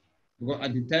 CS. Because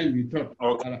at the time we thought,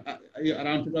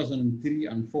 around 2003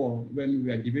 and 4, when we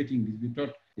were debating this, we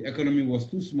thought the economy was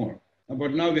too small.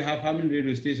 But now we have how many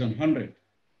radio stations? 100.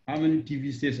 How many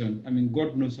TV stations?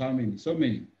 God knows how many, so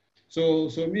many. So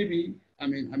maybe,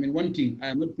 one thing, I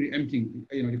am not preempting,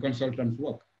 the consultant's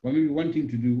work, but maybe one thing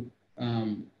to do,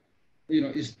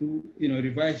 is to,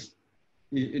 revise,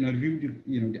 review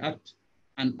the act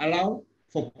and allow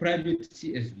for private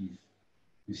CSVs.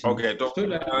 Okay, so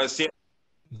that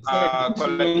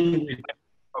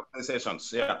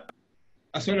organizations, yeah.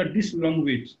 As well as this long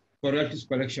wait for royalties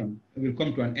collection will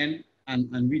come to an end,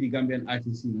 and we, the Gambian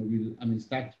artists, will,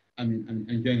 start,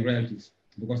 enjoying royalties.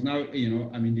 Because now,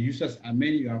 the users are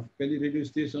many. You have radio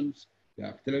stations, you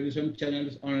have television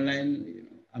channels, online,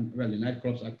 and the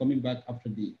nightclubs are coming back after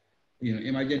the,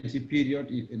 emergency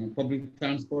period. Public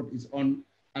transport is on,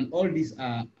 and all these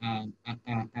are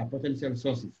potential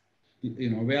sources.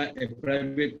 Where a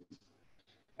private,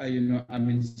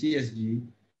 CSG,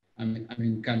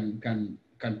 can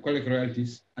collect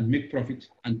royalties and make profit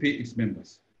and pay its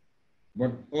members.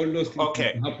 But all those things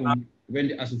happen when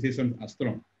the associations are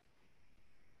strong.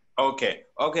 Okay,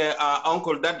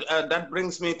 Uncle, that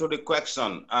brings me to the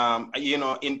question.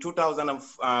 In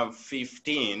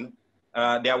 2015,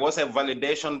 there was a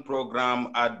validation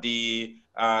program at the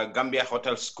Gambia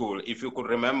Hotel School, if you could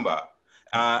remember.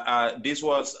 This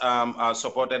was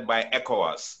supported by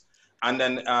ECOWAS. And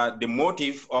then the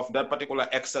motive of that particular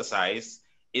exercise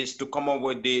is to come up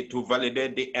with to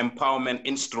validate the empowerment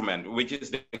instrument, which is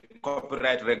the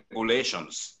copyright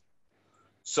regulations.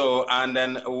 So, and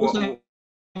then those have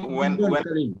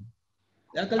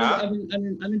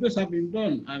been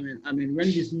done. When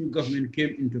this new government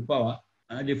came into power,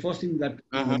 the first thing that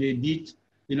they did,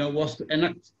 was to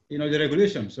enact, the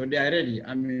regulations. So they are ready.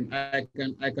 I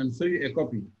can show you a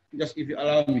copy, just if you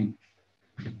allow me.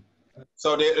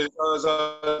 So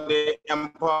the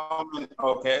empowerment,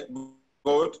 okay,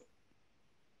 good.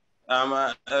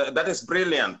 That is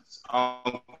brilliant,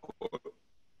 Uncle.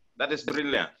 That is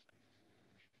brilliant.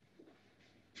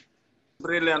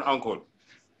 Brilliant, Uncle.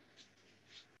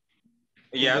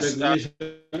 Yes. They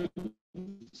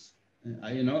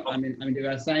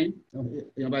were signed,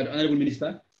 by the Honorable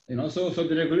Minister. So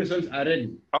the regulations are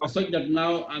ready. Such that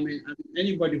now,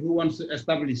 anybody who wants to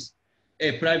establish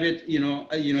a private,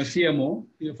 CMO,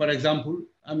 for example,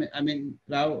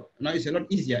 now it's a lot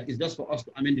easier. It's just for us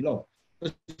to amend the law.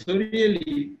 So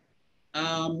really,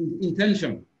 the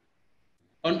intention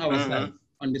on our side,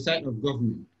 on the side of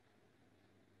government,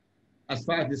 as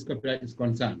far as this copyright is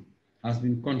concerned, has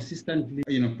been consistently,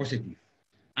 positive.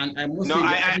 And I must say, the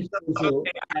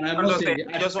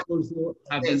artists also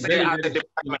have been very, very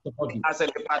supportive. As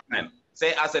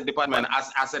a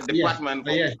department,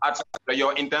 yes.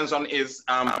 Your intention is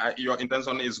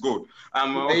good.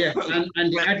 Yes,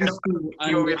 and the artists too,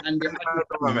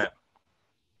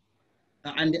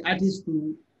 and the artists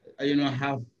too,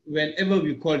 have, whenever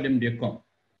we call them, they come.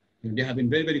 They have been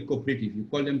very, very cooperative. You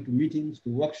call them to meetings, to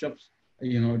workshops.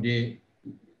 They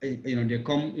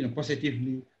come,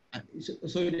 positively.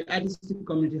 So the artistic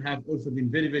community have also been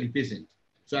very, very patient.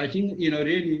 So I think,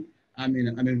 really,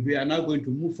 we are now going to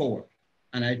move forward.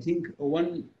 And I think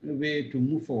one way to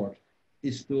move forward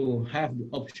is to have the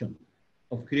option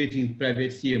of creating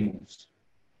private CMOs.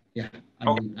 Yeah,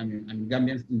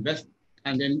 Gambians invest,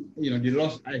 and then, the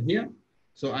laws are here.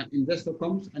 So an investor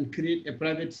comes and create a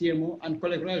private CMO and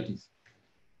collect royalties.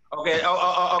 Okay.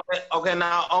 Okay.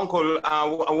 Now, Uncle,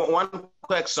 one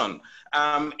question.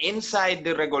 Inside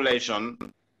the regulation,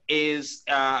 did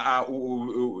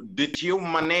you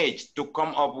manage to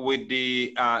come up with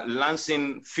the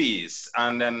licensing fees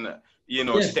and then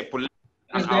yes. stipulate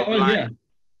and outline?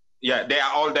 Yeah, they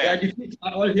are all there. The fees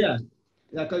are all here.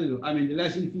 Yeah, the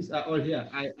licensing fees are all here.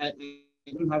 I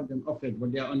don't have them offered,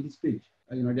 but they are on this page.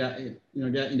 They are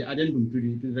in the addendum to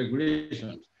the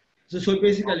regulations. So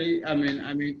basically,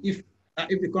 if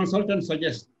the consultant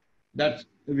suggests that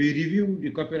we review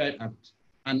the Copyright Act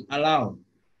and allow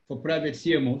for private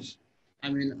CMOs,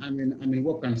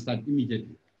 work can start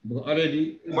immediately. But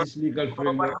already this legal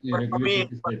framework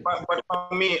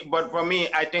but for me,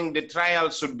 I think the trial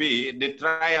should be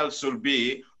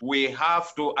we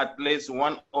have to at least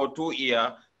 1 or 2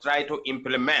 years try to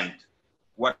implement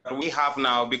what we have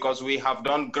now, because we have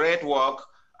done great work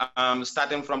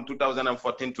starting from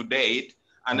 2014 to date,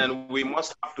 and then we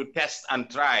must have to test and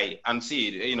try and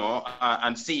see,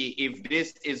 and see if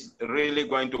this is really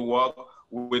going to work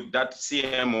with that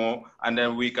CMO, and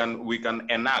then we can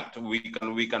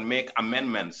make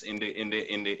amendments in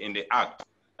the act,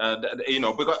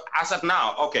 because as of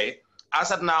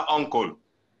now, Uncle,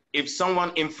 if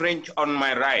someone infringe on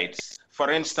my rights, for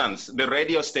instance, the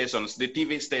radio stations, the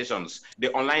TV stations,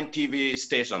 the online TV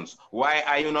stations, why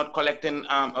are you not collecting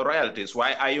royalties?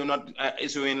 Why are you not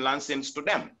issuing licenses to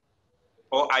them?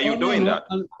 Or are you doing that?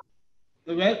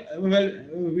 Well,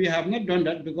 we have not done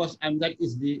that because that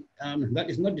is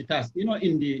not the task.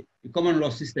 In the common law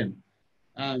system,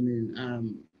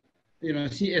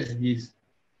 CSDs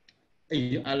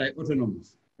are like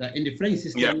autonomous. In the French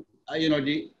system,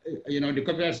 the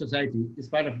Copyright Society is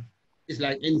part of. It's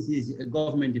like NCC, a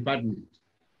government department.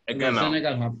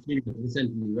 Senegal have changed it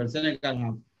recently. Well, Senegal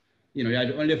have, they are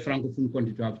the only Francophone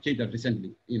country to have changed that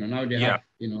recently. Now they have,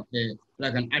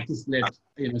 like an artist-led,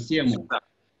 CMO.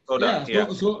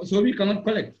 So we cannot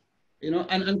collect,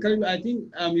 and Kalilu, I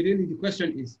think really the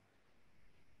question is,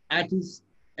 artists,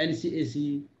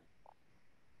 NCAC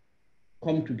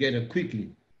come together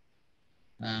quickly,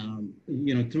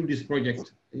 through this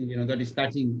project, that is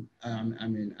starting,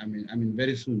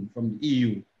 very soon from the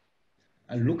EU,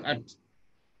 and look at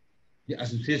the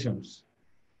associations,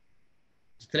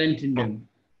 strengthen them,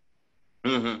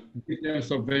 give them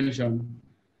subvention.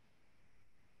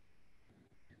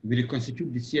 We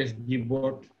reconstitute the CSD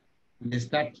board, and they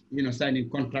start, signing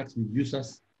contracts with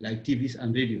users like TVs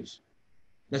and radios.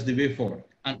 That's the way forward,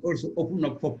 and also open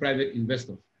up for private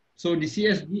investors. So the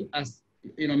CSD, as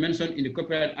mentioned in the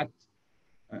Copyright Act,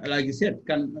 like you said,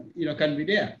 can be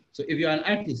there. So if you're an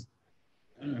artist,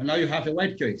 now you have a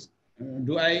wide choice.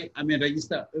 Do I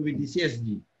register with the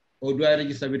CSD, or do I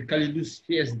register with Kalilu's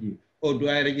CSD, or do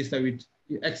I register with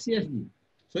XCSD?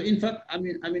 So in fact,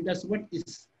 that's what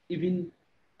is even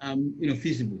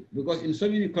feasible, because in so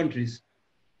many countries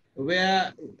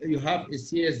where you have a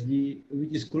CSD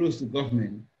which is close to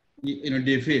government,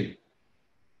 they fail.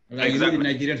 Like the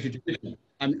Nigerian situation.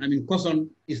 COSON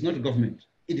is not government.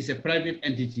 It is a private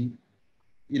entity,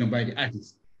 by the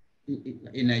artists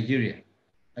in Nigeria.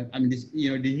 The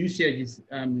new CSDs,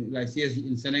 like CSD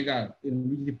in Senegal,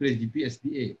 which replaces the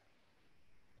PSDA,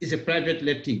 is a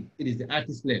private-led thing. It is the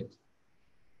artist-led.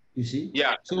 You see?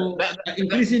 Yeah. So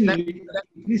increasingly,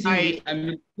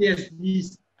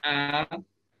 CSDs are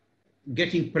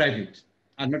getting private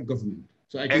and not government.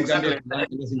 So I think that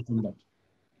from that.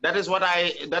 That is what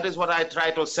I try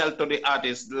to sell to the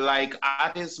artists. Like,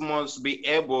 artists must be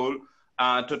able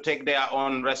to take their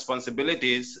own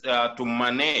responsibilities to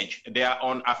manage their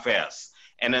own affairs.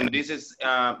 And then this is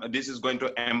going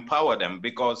to empower them,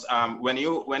 because when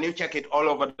you check it all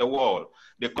over the world,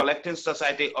 the collecting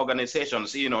society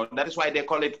organizations, that is why they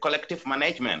call it collective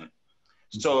management.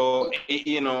 So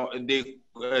the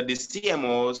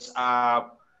CMOs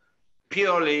are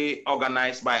purely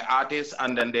organized by artists,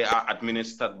 and then they are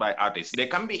administered by artists. They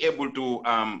can be able to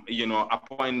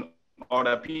appoint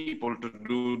other people to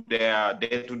do their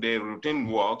day-to-day routine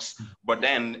works, but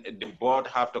then the board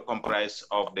have to comprise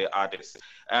of the artists.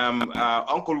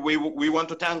 Uncle, we want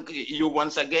to thank you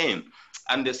once again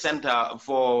and the center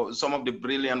for some of the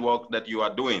brilliant work that you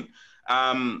are doing.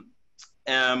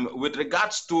 With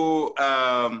regards to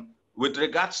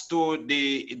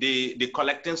the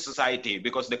collecting society,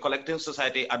 because the collecting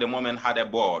society at the moment had a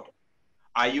board,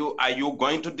 are you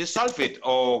going to dissolve it,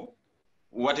 or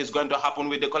what is going to happen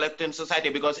with the collecting society,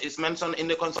 because it's mentioned in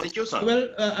the constitution? Well,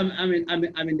 I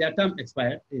mean, their term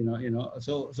expired,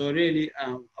 So really,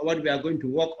 what we are going to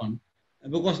work on,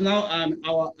 because now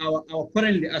our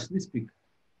currently, as we speak,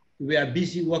 we are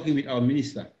busy working with our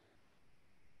minister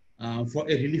for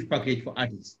a relief package for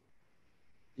artists,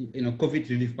 COVID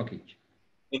relief package.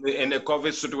 In the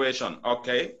COVID situation,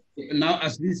 okay. Now,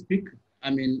 as we speak,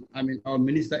 I mean, our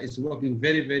minister is working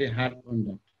very, very hard on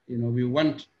that. We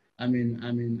want. I mean,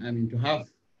 to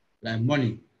have like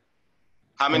money.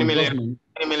 How many million?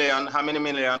 How many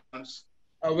millions?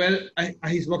 Well,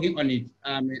 he's working on it.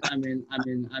 And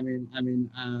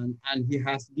he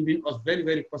has given us very,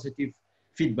 very positive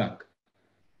feedback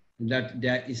that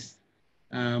there is,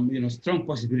 strong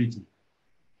possibility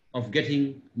of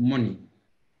getting money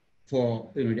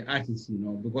for the artists,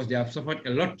 because they have suffered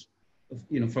a lot,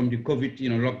 from the COVID,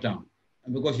 lockdown,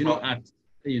 and because art,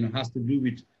 has to do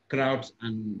with crowds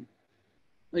and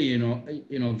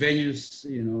venues,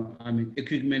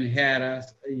 equipment,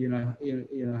 hires,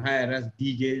 hires,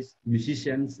 DJs,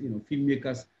 musicians,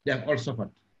 filmmakers, they have all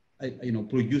suffered.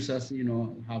 Producers,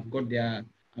 have got their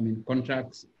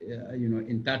contracts,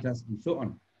 in tatters and so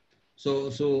on. So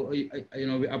we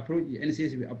approached the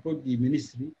NCAC, we approached the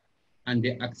ministry, and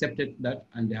they accepted that,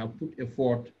 and they have put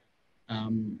forward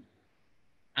an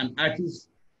artist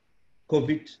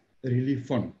COVID relief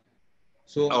fund.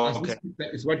 So that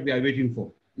is what we are waiting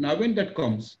for. Now, when that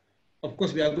comes, of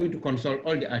course, we are going to consult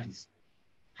all the artists.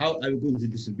 How are we going to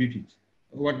distribute it?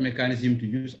 What mechanism to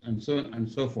use, and so on and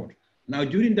so forth. Now,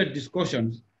 during that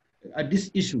discussions,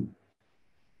 this issue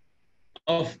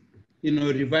of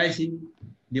revising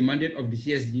the mandate of the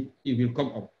CSG, it will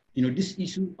come up. This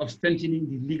issue of strengthening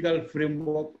the legal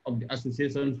framework of the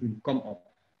associations will come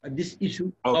up. This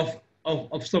issue of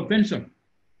subvention.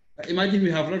 Imagine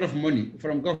we have a lot of money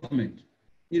from government.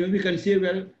 We can say,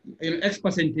 well, X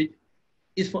percentage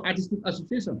is for artistic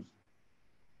associations.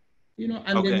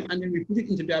 And then we put it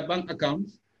into their bank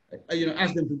accounts.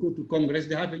 Ask them to go to Congress.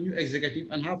 They have a new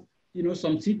executive and have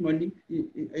some seed money.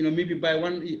 Maybe buy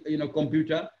one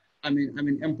computer.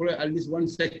 Employ at least one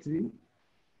secretary.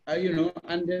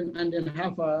 And then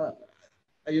have like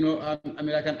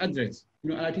an address.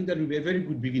 And I think that will be a very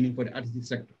good beginning for the artistic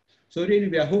sector. So really,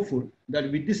 we are hopeful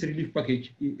that with this relief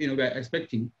package, we are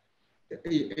expecting,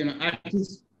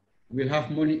 artists will have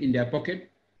money in their pocket,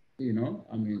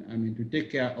 to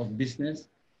take care of business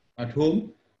at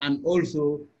home, and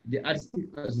also the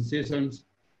artistic associations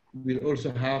will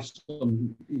also have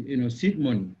some, seed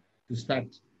money to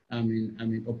start,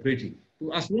 operating.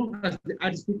 So as long as the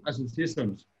artistic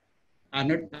associations are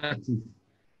not active,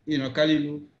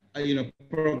 Kalilu,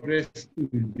 progress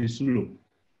will be slow.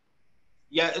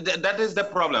 Yeah, that is the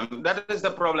problem. That is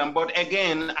the problem. But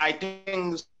again, I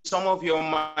think some of your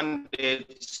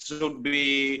mandates should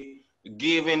be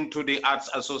given to the arts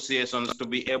associations to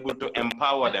be able to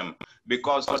empower them,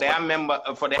 because for their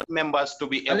members to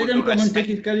be able to respect.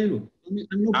 No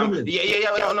problem.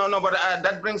 But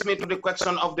that brings me to the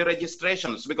question of the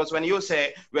registrations, because when you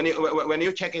say, when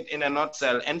you check it in a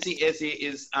nutshell, NCAC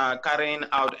is carrying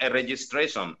out a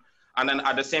registration, and then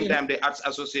at the same time, the arts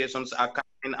associations are carrying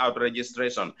out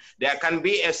registration. There can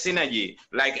be a synergy,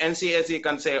 like NCAC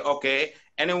can say, okay,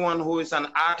 anyone who is an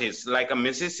artist, like a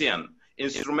musician,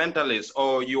 instrumentalist,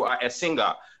 or you are a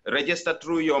singer, register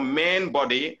through your main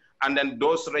body, and then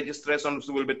those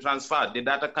registrations will be transferred. The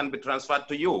data can be transferred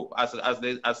to you as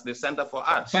the Center for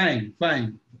Arts. Fine.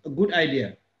 A good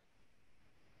idea.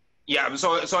 Yeah,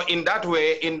 so in that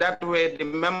way, the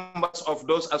members of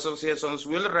those associations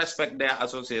will respect their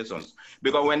associations,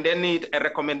 because when they need a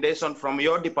recommendation from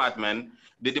your department,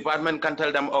 the department can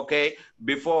tell them, okay,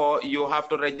 before you have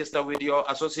to register with your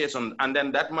association, and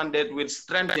then that mandate will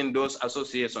strengthen those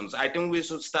associations. I think we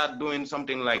should start doing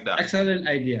something like that. Excellent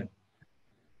idea.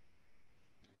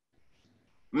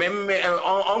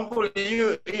 Uncle,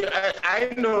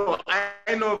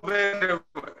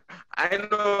 I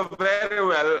know very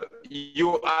well.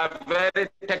 You are very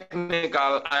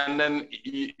technical, and then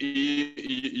you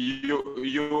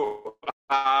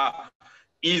are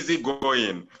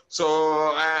easygoing. So,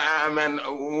 I mean,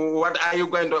 what are you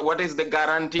going to? What is the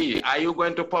guarantee? Are you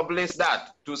going to publish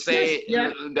that to say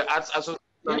Yes, the Arts Association?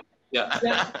 Yeah.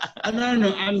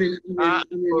 No.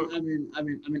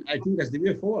 I think that's the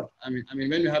way forward. I mean,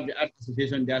 when you have the art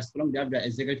association, they are strong. They have their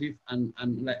executive and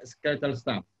like skeletal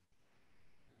staff.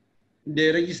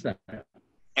 They register.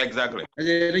 Exactly.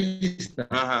 They register.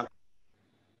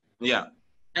 Yeah.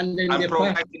 And then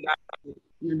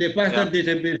they pass that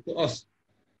database to us.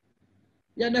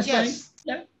 Yeah, that's fine.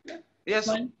 Yeah. Yes.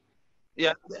 Fine.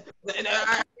 Yeah,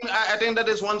 I think that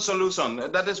is one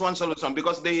solution. That is one solution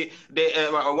because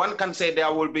one can say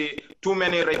there will be too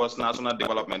many records national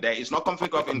development. There is no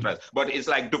conflict of interest, but it's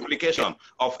like duplication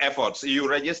of efforts. You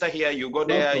register here, you go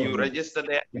there, you register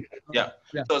there. Yeah.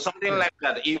 So something like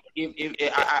that. If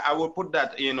I will put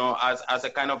that, as a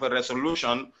kind of a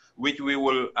resolution, which we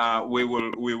will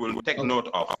take note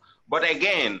of. But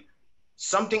again,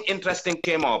 something interesting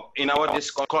came up in our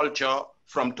discourse culture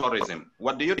from tourism.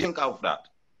 What do you think of that?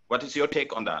 What is your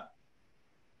take on that?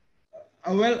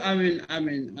 Well, I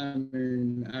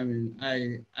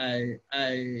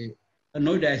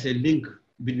know there's a link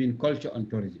between culture and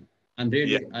tourism, and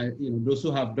really, those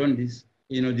who have done this,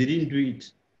 they didn't do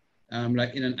it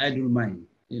like in an idle mind.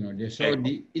 They saw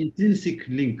the intrinsic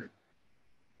link.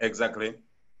 Exactly.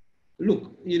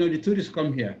 Look, the tourists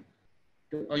come here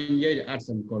to enjoy the arts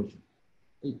and culture.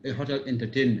 A hotel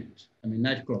entertainment,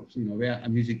 nightclubs, where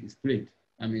music is played.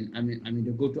 They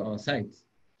go to our sites.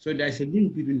 So there's a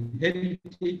link between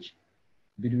heritage,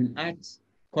 between arts,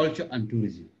 culture, and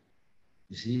tourism.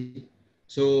 You see,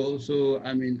 so the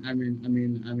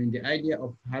idea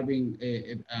of having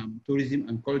a tourism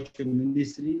and culture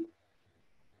ministry.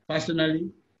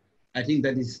 Personally, I think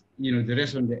that is the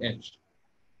rest on the edge,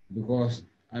 because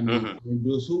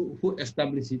those who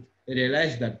establish it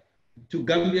realize that to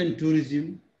Gambian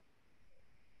tourism,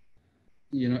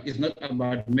 it's not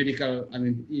about medical,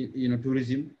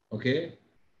 tourism, okay?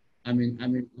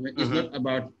 It's not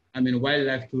about,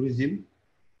 wildlife tourism,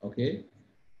 okay?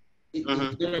 It's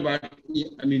not about,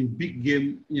 big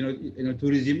game,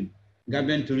 tourism,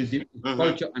 Gambian tourism,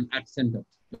 culture and art centers.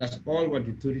 That's all what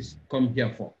the tourists come here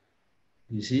for.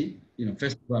 You see,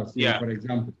 festivals, for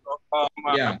example.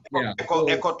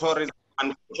 Eco-tourism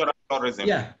and cultural tourism.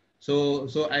 Yeah. So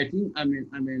I think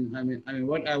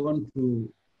what I want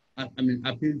to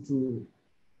appeal to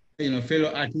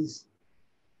fellow artists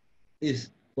is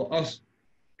for us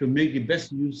to make the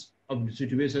best use of the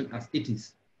situation as it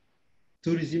is.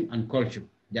 Tourism and culture.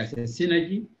 There's a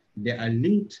synergy, they are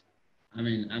linked. I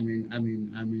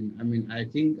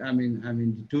think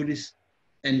the tourists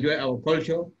enjoy our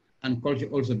culture, and culture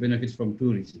also benefits from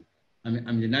tourism. The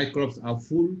nightclubs are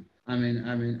full.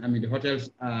 The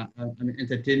hotels are,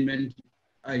 entertainment,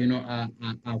 are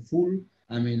full.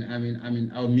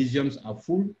 Our museums are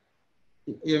full,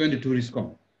 even the tourists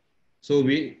come. So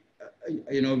we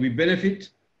benefit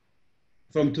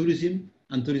from tourism,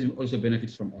 and tourism also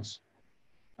benefits from us.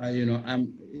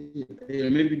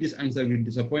 Maybe this answer will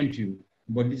disappoint you,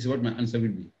 but this is what my answer will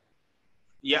be.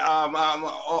 Yeah,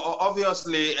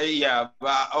 obviously,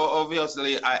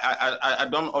 obviously, I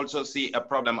don't also see a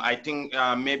problem. I think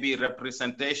maybe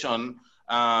representation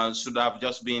should have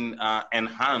just been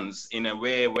enhanced in a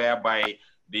way whereby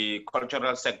the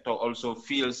cultural sector also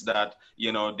feels that,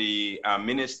 the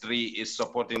ministry is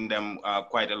supporting them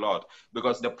quite a lot.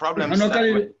 Because the problem is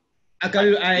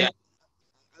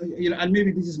and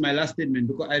maybe this is my last statement,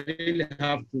 because I really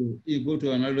have to go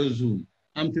to another Zoom.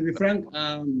 To be frank,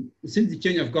 since the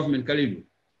change of government, Kalilu,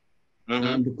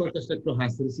 the culture sector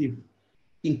has received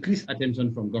increased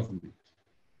attention from government.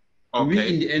 Okay. We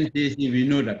in the NTC, we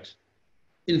know that.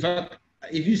 In fact,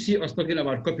 if you see us talking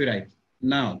about copyright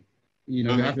now, we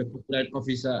have a copyright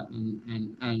officer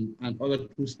and other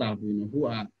two staff, who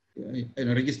are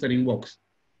registering works.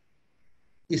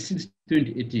 It's since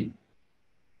 2018.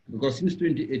 Because since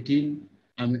 2018,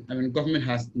 government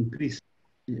has increased,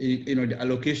 the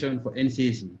allocation for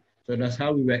NCAC. So that's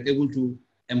how we were able to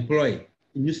employ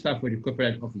new staff for the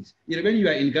copyright office. When you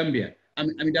are in Gambia,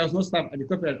 there was no staff at the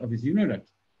copyright office. You know that.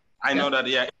 I know that.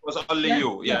 Yeah, it was only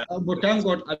you. Yeah. But thank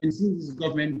God, since this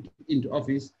government into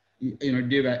office,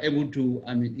 they were able to,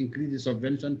 increase the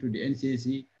subvention to the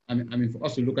NCAC. For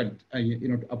us to look at,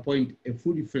 to appoint a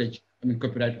fully fledged,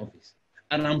 copyright office.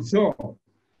 And I'm sure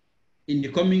in the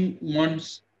coming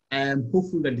months, I am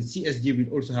hopeful that the CSG will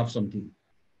also have something.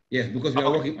 Yes, because we are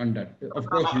working on that. Of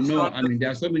course, you know, I mean, there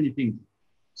are so many things.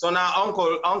 So now,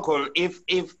 uncle,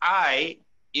 if I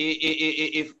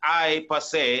per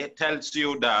se tells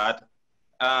you that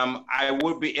I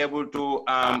would be able to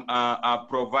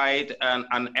provide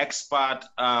an expert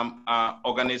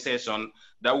organization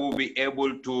that will be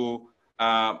able to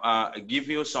give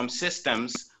you some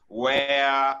systems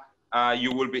where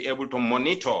you will be able to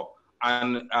monitor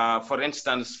and, for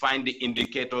instance, find the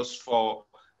indicators for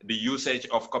the usage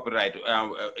of copyright.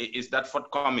 Is that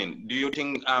forthcoming? Do you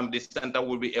think the center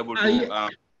will be able to?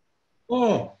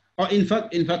 In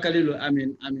fact, Kalilu, I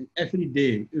mean, every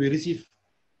day we receive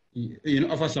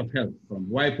offers of help from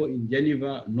WIPO in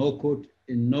Geneva, NOCOT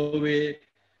in Norway,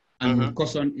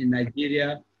 COSON in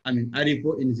Nigeria,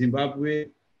 ARIPO in Zimbabwe.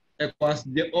 ECOWAS,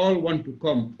 they all want to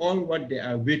come. All what they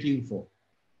are waiting for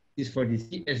is for the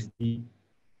CSD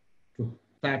to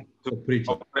start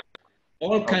operating.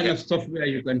 All kind of software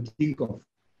you can think of,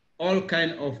 all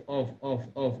kind of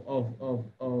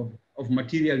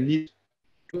material needs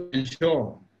to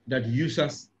ensure that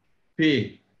users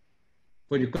pay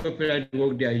for the copyright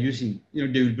work they are using, they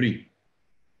will bring.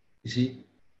 You see,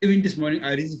 even this morning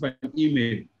I received an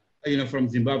email, from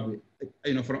Zimbabwe,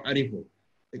 from Aripo.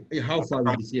 How far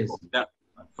with the CSC? Yeah,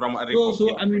 from Aripo.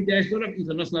 So I mean, there is a lot of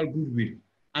international goodwill,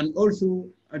 and also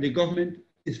the government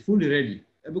is fully ready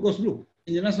because look,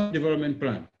 in the National Development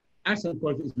Plan, arts and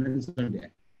culture is mentioned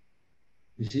there.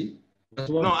 You see, that's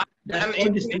what. No, that's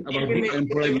all this thing about big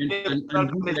employment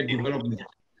and good development.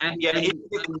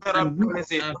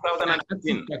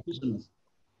 Practitioners.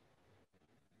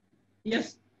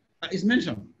 Yes, it's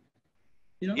mentioned.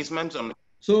 It's mentioned.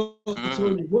 So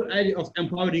the whole idea of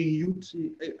empowering youth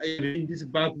in this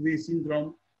Zimbabwe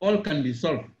syndrome all can be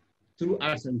solved through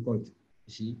arts and culture.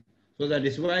 You see, so that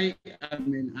is why I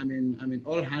mean,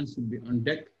 all hands should be on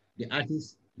deck: the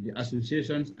artists, the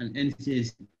associations, and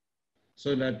NCAC,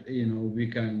 so that we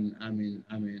can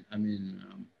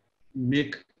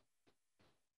make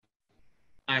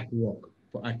artwork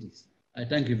for artists. I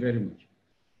thank you very much.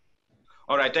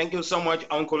 All right, thank you so much,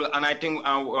 Uncle. And I think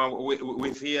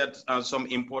we've heard some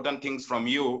important things from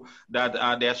you, that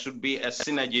there should be a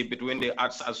synergy between the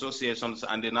arts associations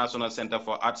and the National Center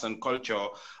for Arts and Culture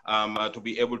to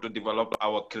be able to develop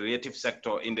our creative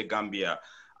sector in the Gambia.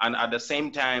 And at the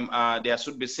same time, there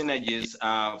should be synergies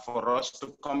for us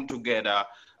to come together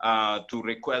to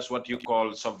request what you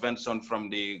call subvention from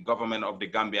the government of the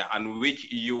Gambia, and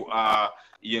which you are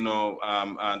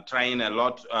trying a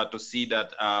lot to see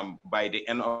that by the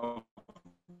end of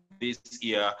this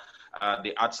year,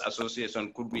 the Arts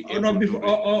Association could be able to...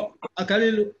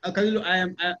 Kalilu,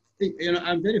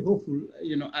 I'm very hopeful.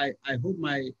 I hope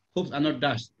my hopes are not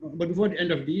dashed. But before the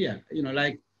end of the year,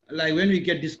 like when we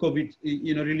get this COVID,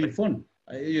 relief fund,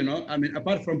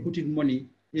 apart from putting money,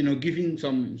 giving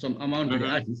some amount to the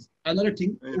artists, another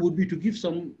thing would be to give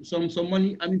some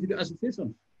money, to the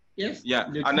association. Yes. Yeah.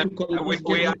 And then we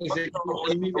are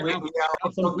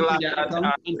also glad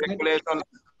that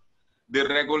the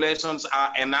regulations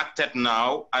are enacted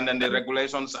now, and then the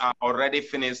regulations are already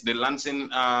finished. The lancing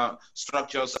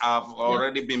structures have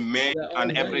already been made,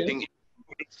 and everything.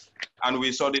 And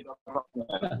we saw the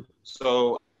document.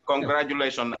 So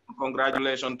congratulations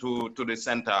to the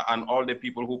center and all the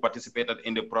people who participated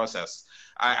in the process.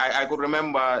 I could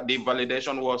remember the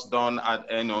validation was done at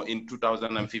in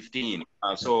 2015.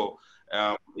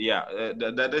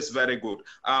 That is very good.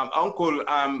 Uncle,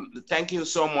 thank you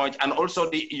so much. And also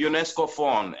the UNESCO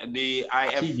fund, the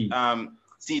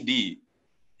IFCD.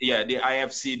 Yeah, the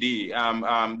IFCD.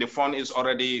 The fund is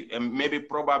already,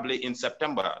 probably in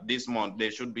September this month, they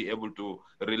should be able to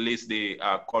release the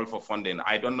call for funding.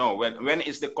 I don't know. When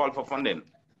is the call for funding?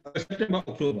 September,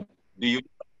 October.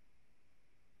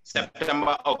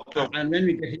 September, October. And when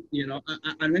we get it,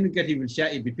 and when we get it, we'll share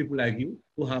it with people like you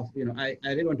who have, I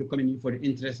really want to commend you for the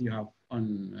interest you have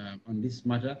on this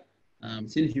matter.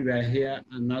 Since you are here,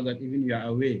 and now that even you are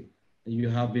away, you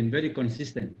have been very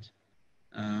consistent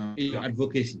in your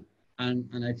advocacy, and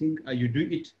I think you do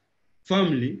it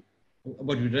firmly,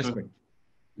 but with respect.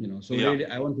 So really,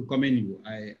 I want to commend you.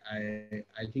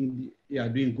 I think you are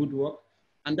doing good work,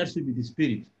 and that should be the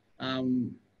spirit.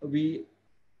 We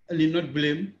will not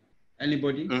blame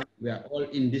anybody. We are all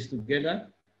in this together.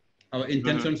 Our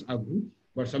intentions are good,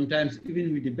 but sometimes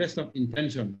even with the best of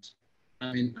intentions,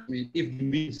 if the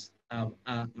means are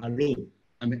low,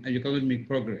 you cannot make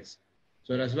progress.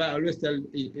 So that's why I always tell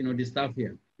the staff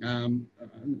here,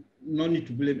 no need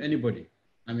to blame anybody.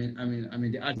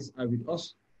 The artists are with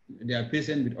us, they are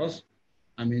patient with us.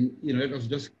 Let us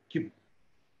just keep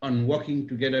on working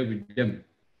together with them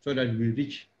so that we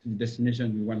reach the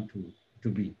destination we want to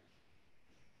be.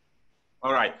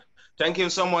 All right. Thank you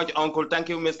so much, Uncle. Thank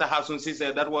you, Mr. Hassoum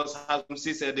Ceesay. That was Hassoum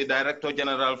Ceesay, the Director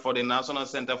General for the National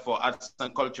Center for Arts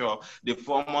and Culture, the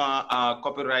former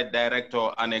copyright director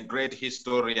and a great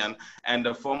historian, and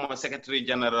the former Secretary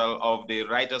General of the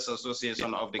Writers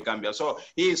Association of the Gambia. So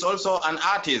he is also an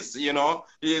artist, you know,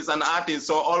 he is an artist.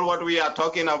 So all what we are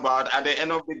talking about, at the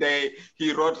end of the day,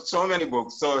 he wrote so many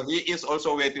books. So he is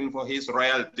also waiting for his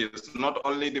royalties, not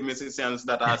only the musicians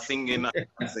that are singing and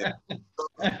dancing.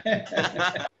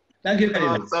 Thank you very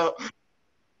much. So,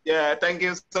 yeah, thank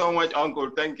you so much,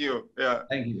 Uncle. Thank you. Yeah.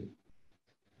 Thank you.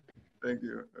 Thank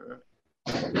you.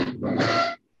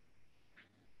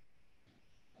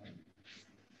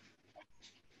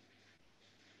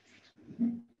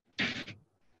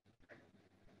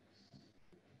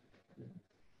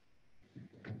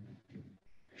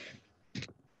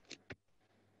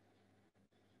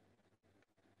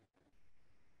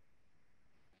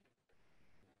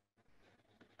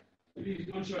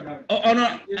 Oh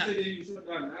no!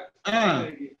 Well,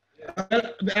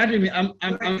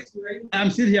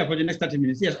 I'm still here for the next 30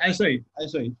 minutes. Yes, I saw it. I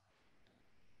saw it.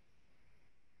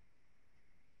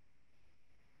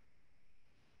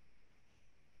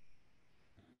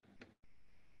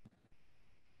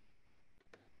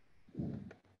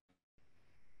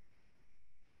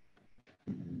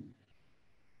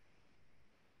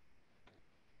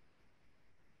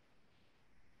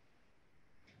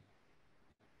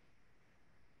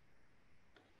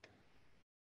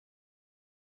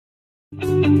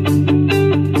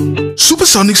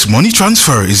 Supersonic's money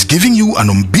transfer is giving you an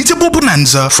unbeatable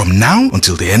bonanza from now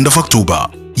until the end of October.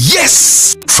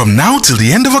 Yes! From now till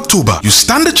the end of October, you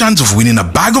stand a chance of winning a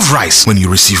bag of rice when you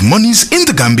receive monies in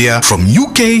the Gambia from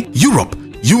UK, Europe,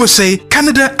 USA,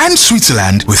 Canada, and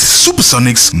Switzerland with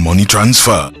Supersonic's money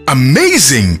transfer.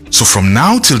 Amazing! So from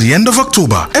now till the end of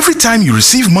October, every time you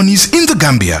receive monies in the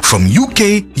Gambia from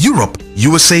UK, Europe,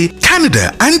 USA,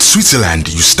 Canada, and Switzerland,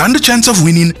 you stand a chance of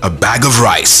winning a bag of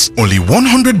rice. Only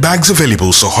 100 bags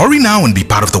available, so hurry now and be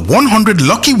part of the 100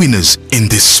 lucky winners in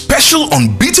this special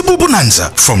unbeatable bonanza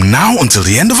from now until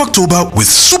the end of October with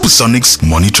Supersonic's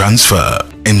money transfer.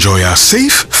 Enjoy our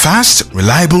safe, fast,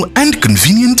 reliable, and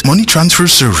convenient money transfer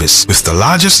service with the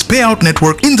largest payout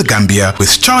network in the Gambia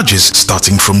with charges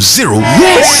starting from $0.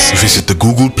 Yes! Visit the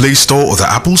Google Play Store or the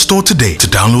Apple Store today to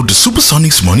download the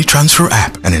Supersonics Money Transfer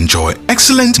app and enjoy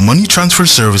excellent money transfer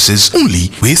services only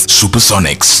with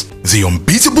Supersonics. The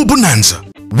unbeatable bonanza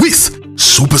with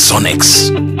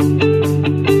Supersonics.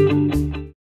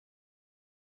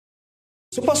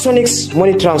 Supersonics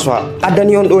money transfer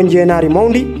adani on don jenari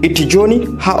maundi itti joni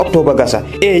ha October gasa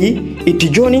eyi itti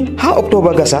joni ha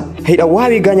October gasa heyda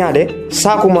wawi gagnade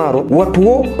saku maro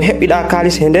watwo hebbida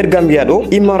kalis he nder Gambia do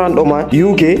immarando ma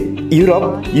UK,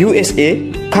 Europe, USA,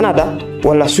 Canada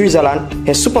wala Switzerland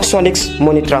he Supersonics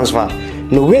money transfer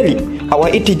no weli awa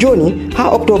itti joni ha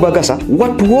October gasa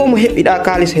watwo mo hebbida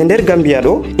kalis he nder Gambia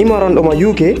do immarando ma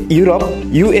UK, Europe,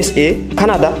 USA,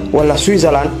 Canada wala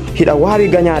Switzerland hida wawi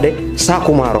gagnade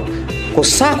saku maro ko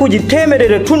sakuji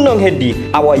temedere tunnon heddi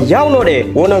awa yawnode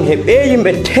wonon hebbe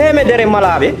yimbe temedere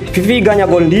malabe fifi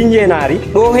gagnagol ndinjenari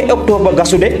do he October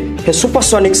gasude he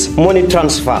Supersonics money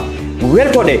transfer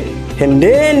weltode he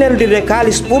ndeneldirde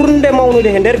kalis burde mawnude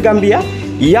he nder Gambia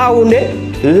yawunde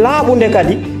labunde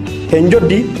kadi he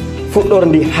joddi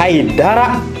fuddorndi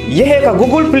haydara yehe ka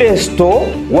Google Play Store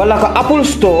wala ka Apple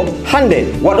Store hande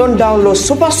wadon download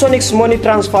Supersonics money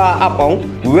transfer app on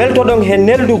weltodon he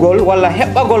neldugol wala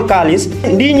hebbagol kalis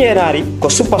ndi nyenari ko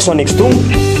Supersonics tum.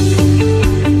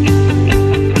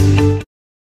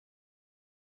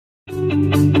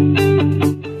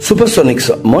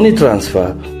 Supersonics money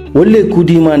transfer wolle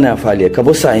kudima na fale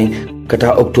kabo sayin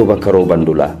kata October karo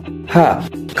bandula ha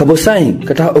kabo sayin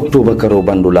kata October karo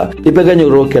bandula ibe ganyo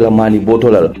rokela mani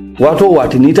botolal wato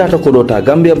wati nitata kodota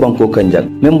Gambia banko kanjak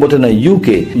membo na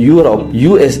UK, Europe,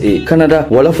 USA, Canada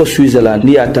wala fo Switzerland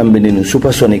ni atambini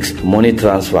Supersonics money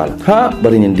transfer ha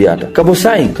bari ndiata kabo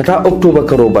sayin kata October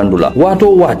karo bandula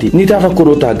wato wati nitata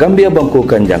kodota Gambia banko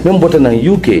kanjak membo na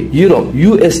UK, Europe,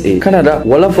 USA, Canada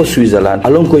wala fo Switzerland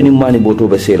alon ko ni mani boto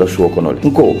be sela suwo konol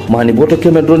nko mani boto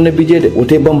keme dronne bijede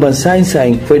wote bamban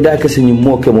sayin fo daka sinyi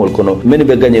moke mol kono meni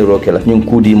be gagné rokela nyum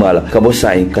kudi mala kabo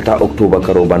sayin kata October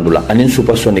karo bandula anin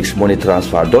Supersonics money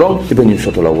transfer dorong ibe nyum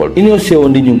soto la wol inyo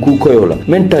sewondi nyum ku koyola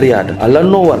men tariata alla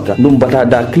no warta dum bata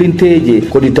da clinteje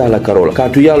kodita la karola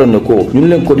katu yalo ne ko nyum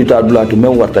len kodita dulatu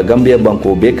men warta Gambia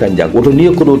banko be kanjak woto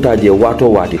ni ko do taje wato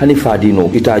wati hani fadino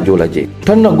ita jola je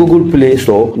tan na Google Play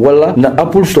Store wala na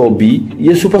Apple Store bi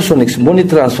ye Supersonics money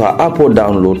transfer app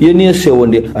download ye ni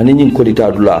sewondi ani nyum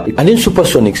kodita dula ani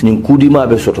Supersonics nyum kudi ma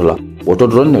be soto la woto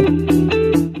dronne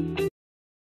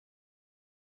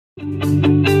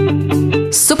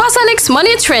Supersonics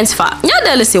Money Transfer ñoo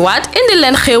dellu si waat indi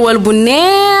leen xéewal bu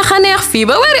neex a neex fii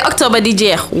ba weeri octobre di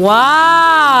jeex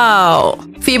waaw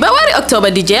fii ba weeri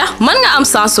octobre di jeex mën nga am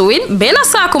sansu win benn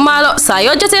saaku maalo saa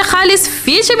yoo jotee xaalis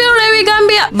fii ci biir réewi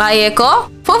Gambia bàyyee ko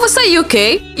foofu sa UK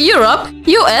Europe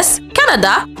US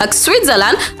Canada ak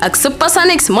Switzerland ak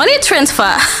Supersonics Money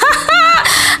Transfer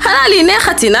xanaa lii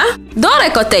neexati na doore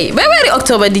ko tey ba weeri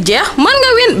octobre di jeex mën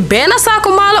nga win benn saaku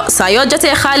maalo saa yoo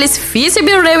jotee xaalis fii ci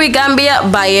biir réewi Gambia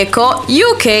bàyyee ko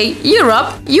UK Europe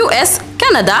US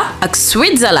Canada ak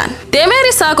Switzerland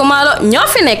téeméeri saaku maalo ñoo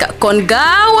fi nekk kon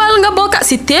gaawal nga bokk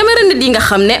ci téeméeri nit yi nga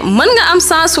xam ne mën nga am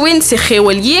sans win ci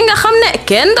xéewal yi nga xam ne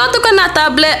kenn dootu ko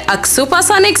naatable ak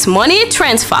Supersonics Money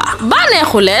Transfer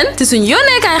bànneexu leen ci suñ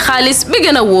yónneekaay xaalis bi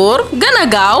gën a wóor gën a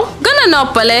gaaw gën a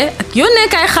noppale ak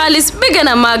yónneekaay xaalis bi gën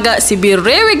a màgg ci biir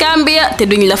réewi Gambia te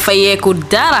duñ la fayeeku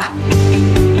dara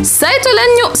saytu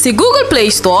leen ñu ci Google Play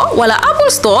Store wala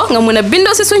Apple Store nga mën a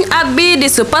bindoo ci suñ app bi di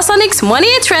Supersonics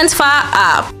Money Transfer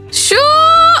app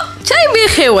cay bi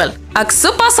xéewal ak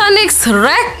Supersonics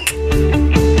rek